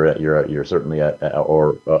 You're certainly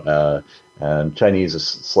and Chinese is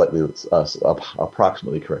slightly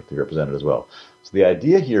approximately correctly represented as well. So the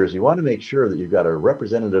idea here is you want to make sure that you've got a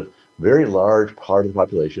representative, very large part of the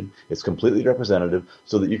population. It's completely representative,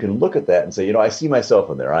 so that you can look at that and say, I see myself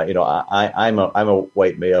in there. I'm a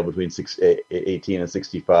white male between 18 and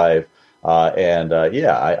 65,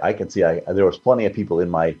 I can see there was plenty of people in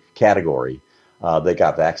my category that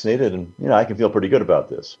got vaccinated, and I can feel pretty good about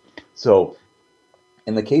this. So,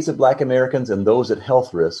 in the case of Black Americans and those at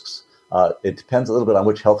health risks, it depends a little bit on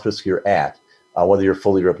which health risk you're at, whether you're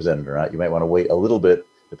fully represented or not. You might want to wait a little bit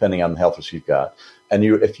depending on the health risk you've got. And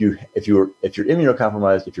if you're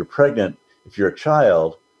immunocompromised, if you're pregnant, if you're a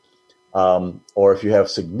child, or if you have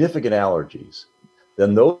significant allergies,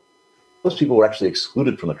 then those people were actually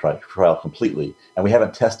excluded from the trial completely, and we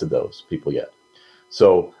haven't tested those people yet.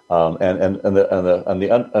 So, and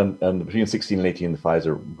between 16 and 18, the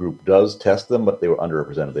Pfizer group does test them, but they were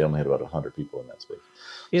underrepresented. They only had about 100 people in that space.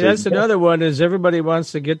 Yeah, so that's another one. Is everybody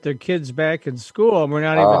wants to get their kids back in school, and we're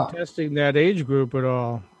not even testing that age group at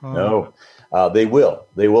all. No, they will.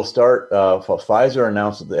 They will start. Pfizer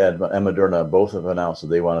announced that, and Moderna both have announced that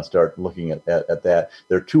they want to start looking at that.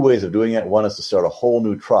 There are two ways of doing it. One is to start a whole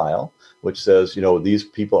new trial, which says, these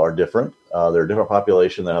people are different. They're a different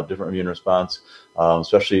population. They have different immune response,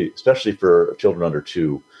 especially for children under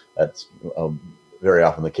 2. That's very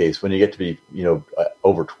often the case. When you get to be,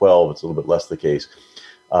 over 12, it's a little bit less the case,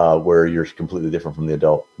 where you're completely different from the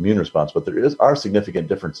adult immune response. But there are significant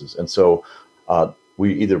differences. And so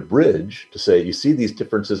we either bridge to say, you see, these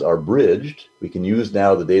differences are bridged. We can use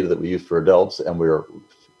now the data that we use for adults, and we're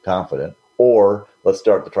confident. Or let's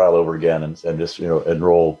start the trial over again and just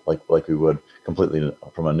enroll like we would completely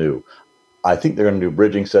from anew. I think they're going to do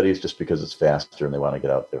bridging studies just because it's faster and they want to get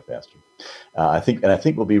out there faster. I think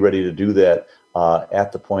we'll be ready to do that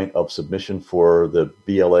at the point of submission for the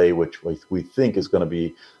BLA, which we think is going to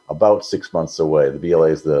be about 6 months away. The BLA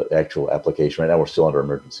is the actual application. Right now, we're still under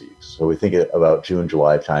emergency use. So we think about June,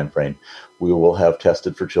 July timeframe, we will have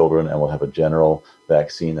tested for children and we'll have a general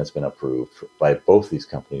vaccine that's been approved by both these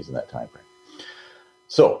companies in that timeframe.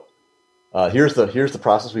 So here's the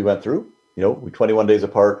process we went through. 21 days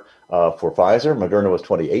apart for Pfizer. Moderna was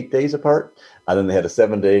 28 days apart. And then they had a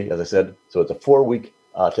 7-day, as I said. So it's a 4-week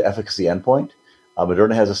to efficacy endpoint.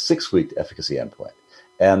 Moderna has a 6-week efficacy endpoint.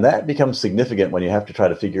 And that becomes significant when you have to try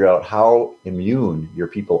to figure out how immune your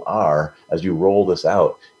people are as you roll this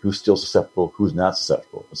out, who's still susceptible, who's not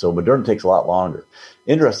susceptible. So Moderna takes a lot longer.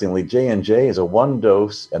 Interestingly, J&J is a 1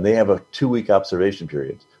 dose, and they have a 2-week observation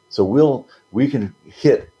period. So we can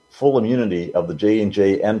hit full immunity of the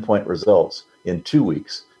J&J endpoint results in 2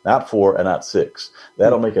 weeks, not 4 and not 6.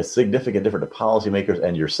 That'll make a significant difference to policymakers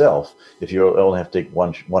and yourself if you only have to take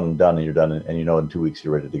one and done, and you're done, and in 2 weeks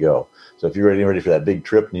you're ready to go. So if you're ready for that big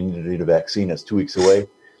trip and you need a vaccine that's 2 weeks away,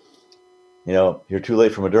 you're too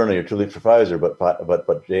late for Moderna, you're too late for Pfizer,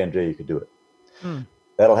 but J&J, you could do it.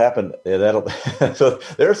 That'll happen. So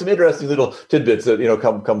there are some interesting little tidbits that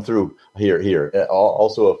come through here.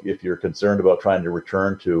 Also, if you're concerned about trying to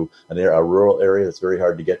return to a rural area that's very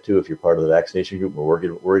hard to get to, if you're part of the vaccination group,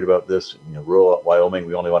 we're worried about this. Rural Wyoming,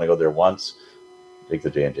 we only want to go there once. Take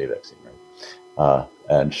the J&J vaccine, right?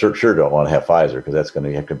 And sure don't want to have Pfizer because that's going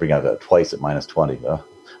to have to bring out that twice at -20.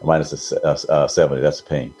 Minus 70, that's a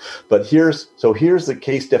pain. But here's the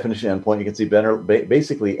case definition endpoint. You can see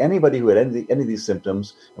basically anybody who had any of these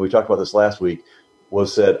symptoms, and we talked about this last week,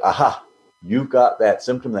 was said, aha, you've got that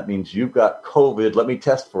symptom. That means you've got COVID. Let me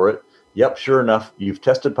test for it. Yep, sure enough, you've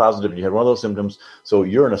tested positive and you had one of those symptoms. So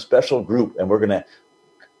you're in a special group, and we're going to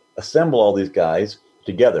assemble all these guys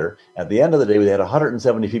together. At the end of the day, we had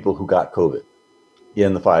 170 people who got COVID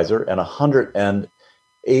in the Pfizer and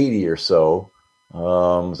 180 or so,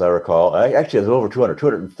 as I recall, actually it was over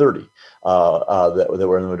 230 that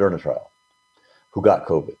were in the Moderna trial who got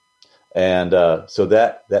COVID, and so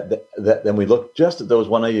that then we looked just at those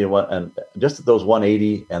 180 and just at those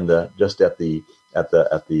 180 and at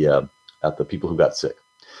the people who got sick.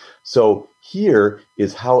 So here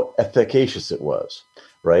is how efficacious it was,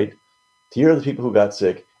 right? Here are the people who got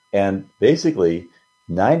sick, and basically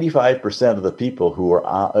 95% of the people who were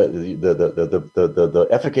the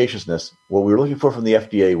efficaciousness, what we were looking for from the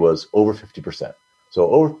FDA was over 50%.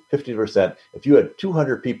 So over 50%, if you had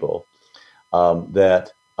 200 people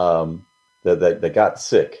that got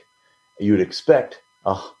sick, you'd expect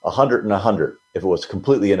 100 and 100 if it was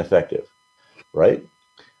completely ineffective, right?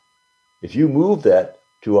 If you move that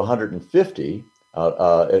to 150,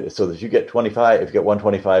 so that you get 25, if you get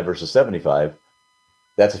 125 versus 75,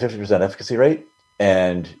 that's a 50% efficacy rate.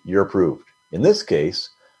 And you're approved. In this case,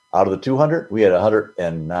 out of the 200, we had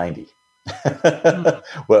 190.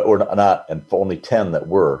 Or not, and only 10 that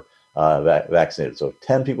were vaccinated. So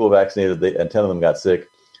 10 people vaccinated, and 10 of them got sick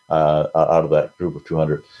out of that group of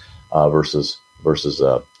 200 versus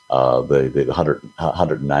the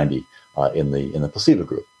 190 in the placebo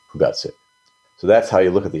group who got sick. So that's how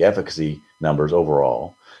you look at the efficacy numbers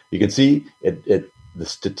overall. You can see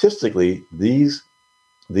statistically these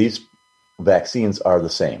vaccines are the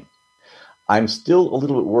same. I'm still a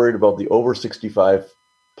little bit worried about the over 65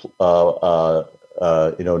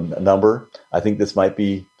 number. I think this might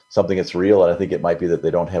be something that's real, and I think it might be that they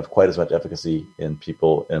don't have quite as much efficacy in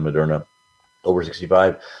people in Moderna over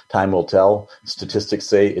 65. Time will tell. Statistics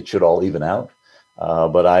say it should all even out,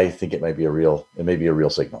 but I think it may be a real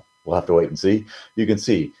signal. We'll have to wait and see. You can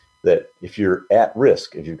see that if you're at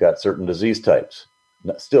risk, if you've got certain disease types,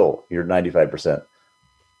 still you're 95%.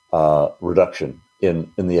 Reduction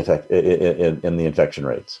in the infection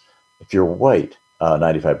rates. If you're white,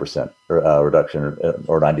 95% reduction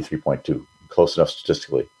or 93.2, close enough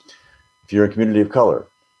statistically. If you're in community of color,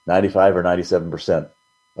 95 or 97%,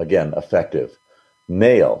 again effective.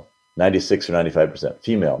 Male, 96 or 95%.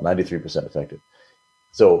 Female, 93% effective.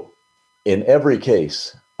 So in every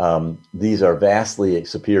case, these are vastly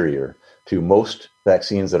superior to most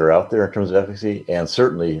vaccines that are out there in terms of efficacy, and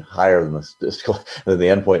certainly higher than the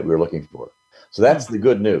endpoint we were looking for. So that's the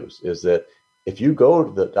good news, is that if you go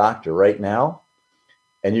to the doctor right now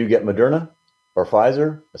and you get Moderna or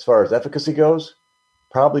Pfizer, as far as efficacy goes,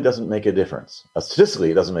 probably doesn't make a difference.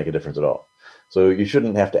 Statistically, it doesn't make a difference at all. So you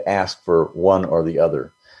shouldn't have to ask for one or the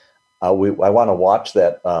other. I want to watch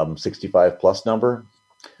that 65 plus number.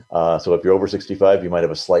 So if you're over 65, you might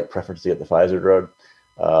have a slight preference to get the Pfizer drug.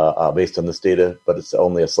 Based on this data, but it's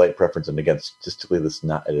only a slight preference, and again, statistically, it is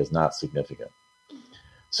not significant.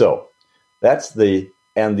 So that's the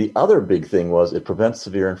other big thing was it prevents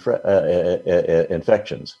severe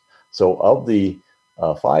infections. So of the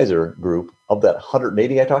Pfizer group, of that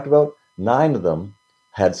 180 I talked about, 9 of them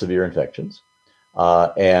had severe infections,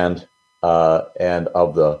 and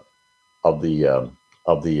of the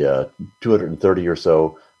 230 or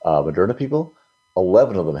so Moderna people,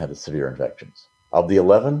 11 of them had severe infections. Of the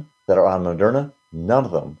 11 that are on Moderna, none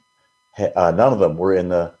of them none of them were in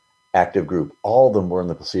the active group. All of them were in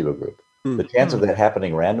the placebo group. The chance of that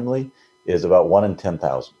happening randomly is about 1 in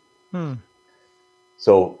 10,000.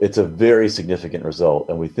 So it's a very significant result,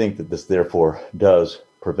 and we think that this therefore does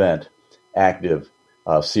prevent active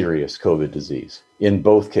serious COVID disease in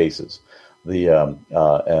both cases.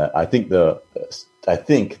 I think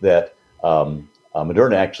that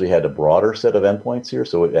Moderna actually had a broader set of endpoints here,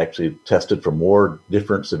 so it actually tested for more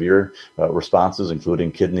different severe responses,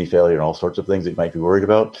 including kidney failure and all sorts of things that you might be worried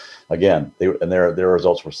about. Again, their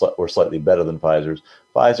results were slightly better than Pfizer's.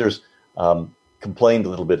 Pfizer's complained a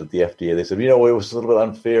little bit at the FDA. They said, it was a little bit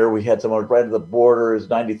unfair. We had someone right at the border, is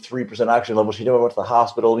 93% oxygen level. She never went to the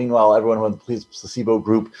hospital. Meanwhile, everyone who in the placebo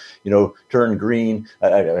group, turned green.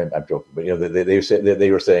 I'm joking, but they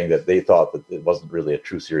were saying that they thought that it wasn't really a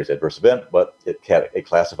true serious adverse event, but it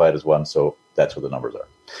classified as one. So that's what the numbers are.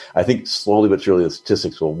 I think slowly but surely the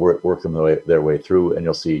statistics will work their way through, and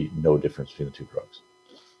you'll see no difference between the two drugs.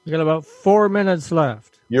 We got about 4 minutes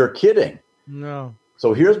left. You're kidding. No.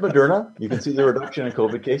 So here's Moderna. You can see the reduction in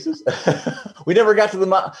COVID cases. We never got to the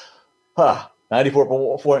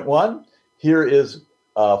 94.1. Here is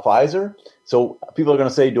Pfizer. So people are going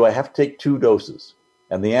to say, do I have to take 2 doses?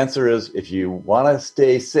 And the answer is, if you want to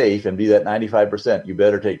stay safe and be that 95%, you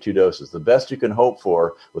better take 2 doses. The best you can hope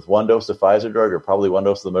for with 1 dose of Pfizer drug or probably 1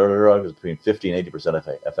 dose of the Moderna drug is between 50 and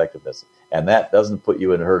 80% effectiveness. And that doesn't put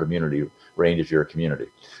you in herd immunity range if you're a community.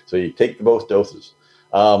 So you take both doses.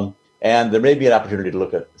 And there may be an opportunity to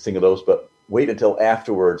look at a single dose, but wait until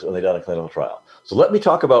afterwards when they've done a clinical trial. So let me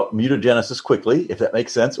talk about mutagenesis quickly, if that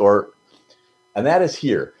makes sense. And that is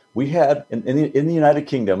here. We had in the United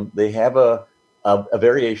Kingdom, they have a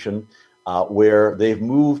variation where they've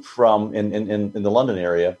moved from in the London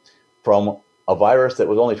area from a virus that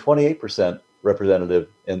was only 28% representative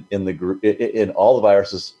in the group in all the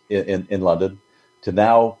viruses in London to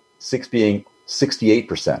now being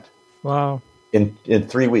 68%. Wow. In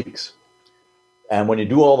 3 weeks. And when you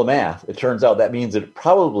do all the math, it turns out that means it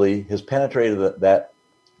probably has penetrated that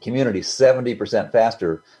community 70%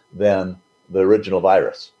 faster than the original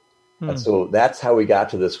virus. And so that's how we got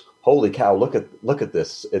to this, holy cow, look at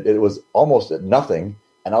this. It was almost at nothing,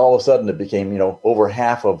 and all of a sudden it became, over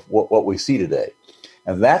half of what we see today.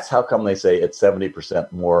 And that's how come they say it's 70%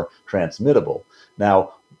 more transmittable.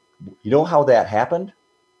 Now, you know how that happened?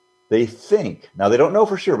 They think, now they don't know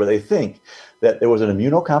for sure, but they think that there was an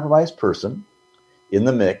immunocompromised person in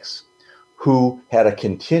the mix who had a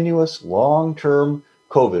continuous long-term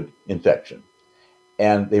COVID infection.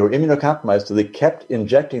 And they were immunocompromised, so they kept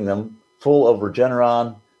injecting them full of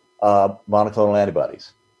Regeneron monoclonal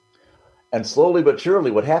antibodies. And slowly but surely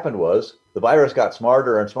what happened was the virus got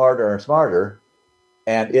smarter and smarter and smarter,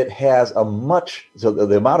 and it has the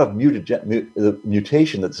amount of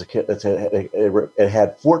mutation it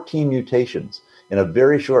had 14 mutations in a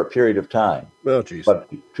very short period of time. Oh, geez. About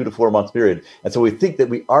 2 to 4 months period. And so we think that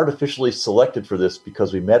we artificially selected for this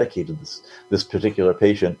because we medicated this particular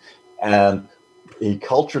patient, and he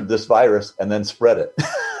cultured this virus and then spread it.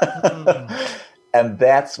 And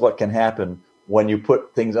that's what can happen when you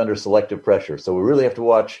put things under selective pressure. So we really have to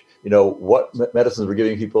watch, what medicines we're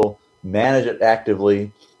giving people, manage it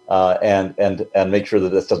actively, and make sure that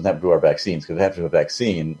this doesn't happen to our vaccines. Because if it happens to a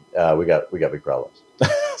vaccine, we got big problems.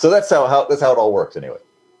 So that's how it all works, anyway.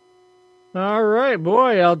 All right,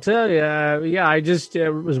 boy, I'll tell you. I just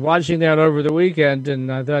was watching that over the weekend,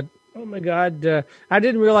 and I thought, oh my God, I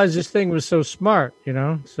didn't realize this thing was so smart,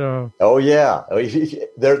 So. Oh yeah,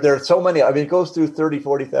 there are so many. I mean, it goes through 30,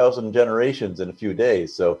 40,000 generations in a few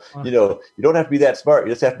days. So you don't have to be that smart.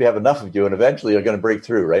 You just have to have enough of you, and eventually you're going to break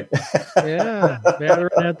through, right? Yeah,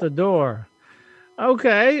 veteran at the door.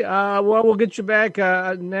 Okay, well, we'll get you back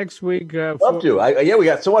next week. Love to. We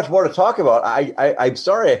got so much more to talk about. I'm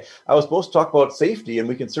sorry, I was supposed to talk about safety, and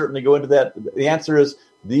we can certainly go into that. The answer is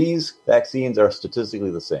these vaccines are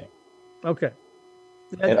statistically the same. Okay.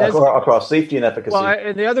 Across safety and efficacy. Well,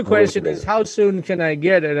 and the other question is, how soon can I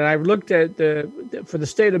get it? And I've looked at for the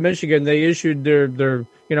state of Michigan, they issued their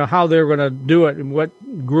how they're going to do it and what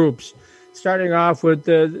groups, starting off with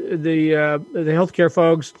the healthcare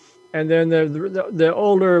folks, and then the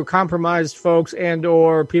older compromised folks and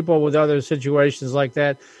or people with other situations like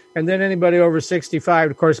that. And then anybody over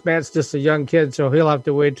 65, of course, Matt's just a young kid, so he'll have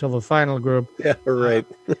to wait till the final group. Yeah, right.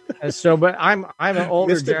 But I'm an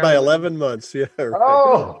older. Missed it by 11 months. Yeah. Right.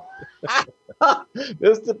 Oh,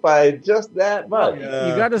 missed it by just that much. You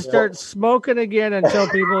got to start smoking again and tell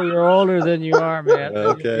people you're older than you are, Matt.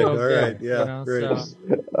 Okay. All right. Yeah. Great.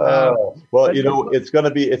 It's going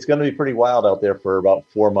to be pretty wild out there for about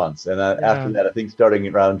 4 months, and after that, I think starting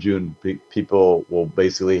around June, people will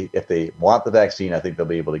basically, if they want the vaccine, I think they'll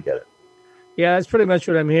be able to get it. Yeah, that's pretty much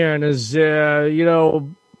what I'm hearing is,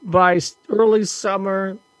 by early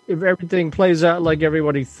summer, if everything plays out like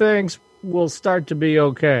everybody thinks, we'll start to be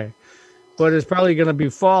okay. But it's probably going to be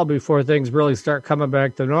fall before things really start coming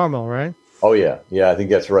back to normal, right? Oh, yeah. Yeah, I think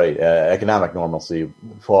that's right. Economic normalcy,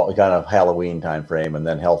 fall, kind of Halloween time frame, and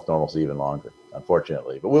then health normalcy even longer,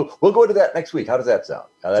 unfortunately. But we'll go into that next week. How does that sound?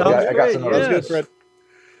 I got some Sounds good, Fred.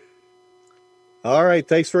 All right.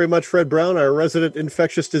 Thanks very much, Fred Brown, our resident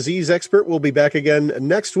infectious disease expert. We'll be back again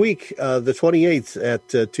next week, the 28th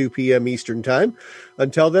at 2 p.m. Eastern Time.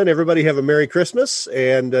 Until then, everybody have a Merry Christmas.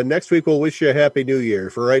 And next week, we'll wish you a Happy New Year.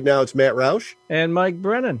 For right now, it's Matt Roush. And Mike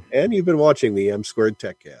Brennan. And you've been watching the M Squared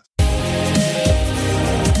TechCast.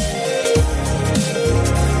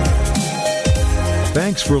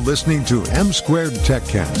 Thanks for listening to M Squared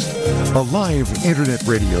TechCast, a live internet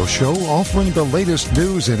radio show offering the latest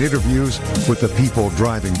news and interviews with the people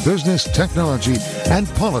driving business, technology, and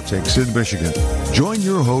politics in Michigan. Join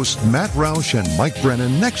your hosts, Matt Roush and Mike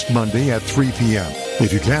Brennan, next Monday at 3 p.m.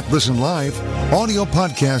 If you can't listen live, audio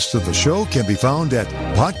podcasts of the show can be found at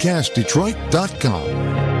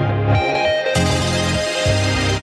podcastdetroit.com.